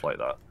bombs and stuff like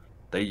that.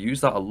 They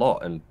use that a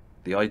lot, and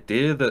the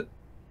idea that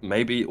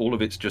maybe all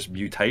of it's just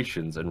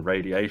mutations and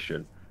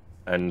radiation,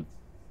 and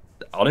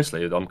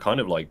honestly, I'm kind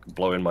of like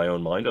blowing my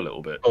own mind a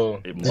little bit. Oh,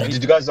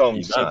 did you guys see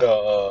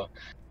the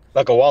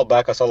like a while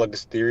back? I saw like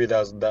this theory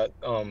that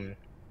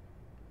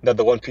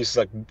the One Piece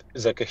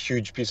is like a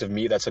huge piece of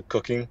meat that's like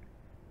cooking.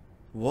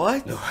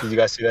 What? Did you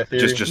guys see that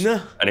theory?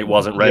 No. And it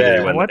wasn't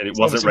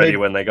ready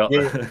when they got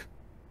there.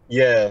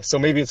 Yeah, so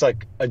maybe it's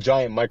like a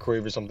giant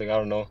microwave or something. I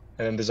don't know.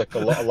 And then there's like a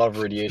lot of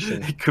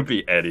radiation. It could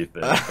be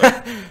anything.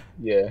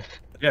 Yeah.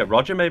 Yeah,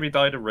 Roger maybe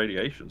died of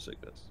radiation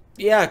sickness.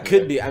 Yeah, it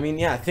could be. I mean,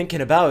 yeah,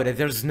 thinking about it,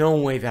 there's no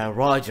way that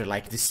Roger,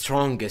 like the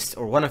strongest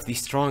or one of the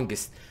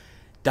strongest,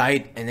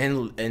 died and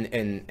then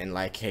in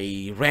like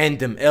a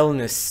random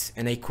illness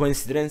and a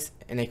coincidence.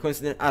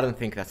 I don't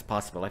think that's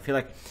possible. I feel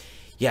like,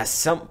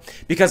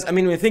 because I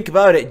mean, when you think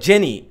about it,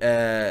 Jenny,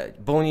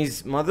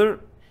 Bonnie's mother,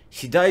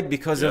 she died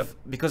because of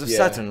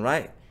Saturn,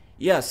 right?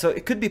 Yeah, so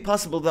it could be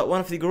possible that one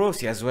of the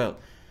Gorosei as well,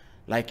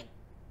 like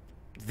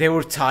they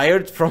were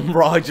tired from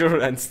Roger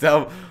and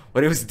stuff,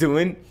 what he was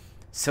doing.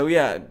 So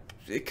yeah,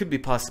 it could be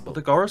possible.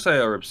 The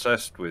Gorosei are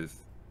obsessed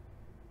with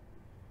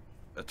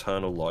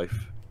eternal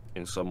life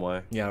in some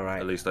way. Yeah, right.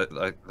 At least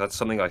that's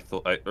something I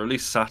thought, or at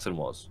least Saturn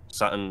was.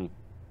 Saturn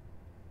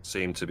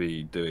seemed to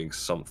be doing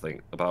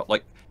something about,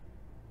 like,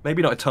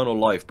 maybe not eternal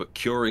life, but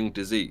curing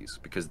disease,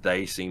 because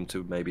they seem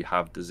to maybe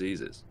have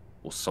diseases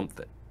or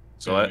something.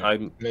 So I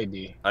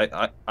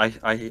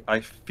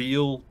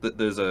feel that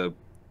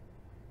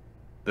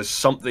there's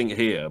something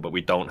here, but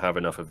we don't have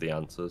enough of the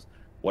answers.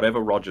 Whatever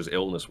Roger's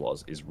illness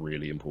was is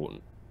really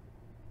important.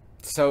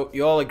 So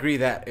you all agree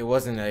that it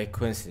wasn't a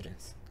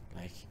coincidence,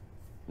 like?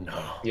 No.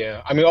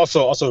 Yeah, I mean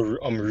also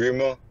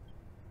Ryuma.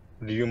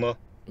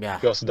 Yeah.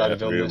 He also died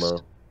of illness.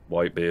 Ryuma,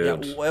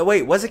 Whitebeard. Yeah,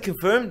 wait, was it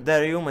confirmed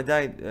that Ryuma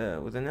died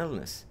with an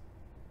illness?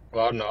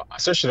 Well, I don't know. I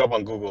searched it up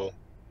on Google,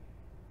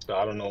 so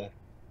I don't know.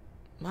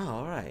 Oh,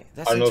 all right,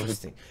 that's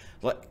interesting.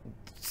 Like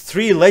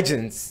 3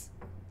 legends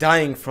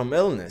dying from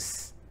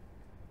illness.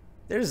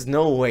 There's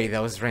no way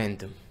that was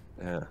random.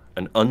 Yeah,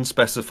 an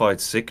unspecified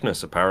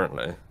sickness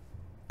apparently.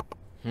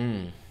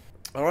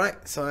 All right,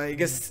 so I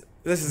guess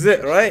this is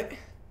it, right?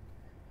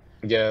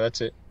 Yeah,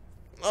 that's it.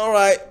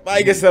 Alright,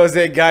 I guess that was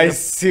it, guys.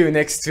 See you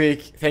next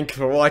week. Thank you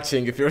for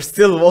watching. If you're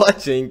still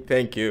watching,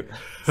 thank you.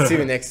 See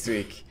you next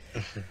week.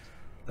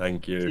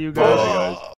 Thank you. See you Bye, guys. guys.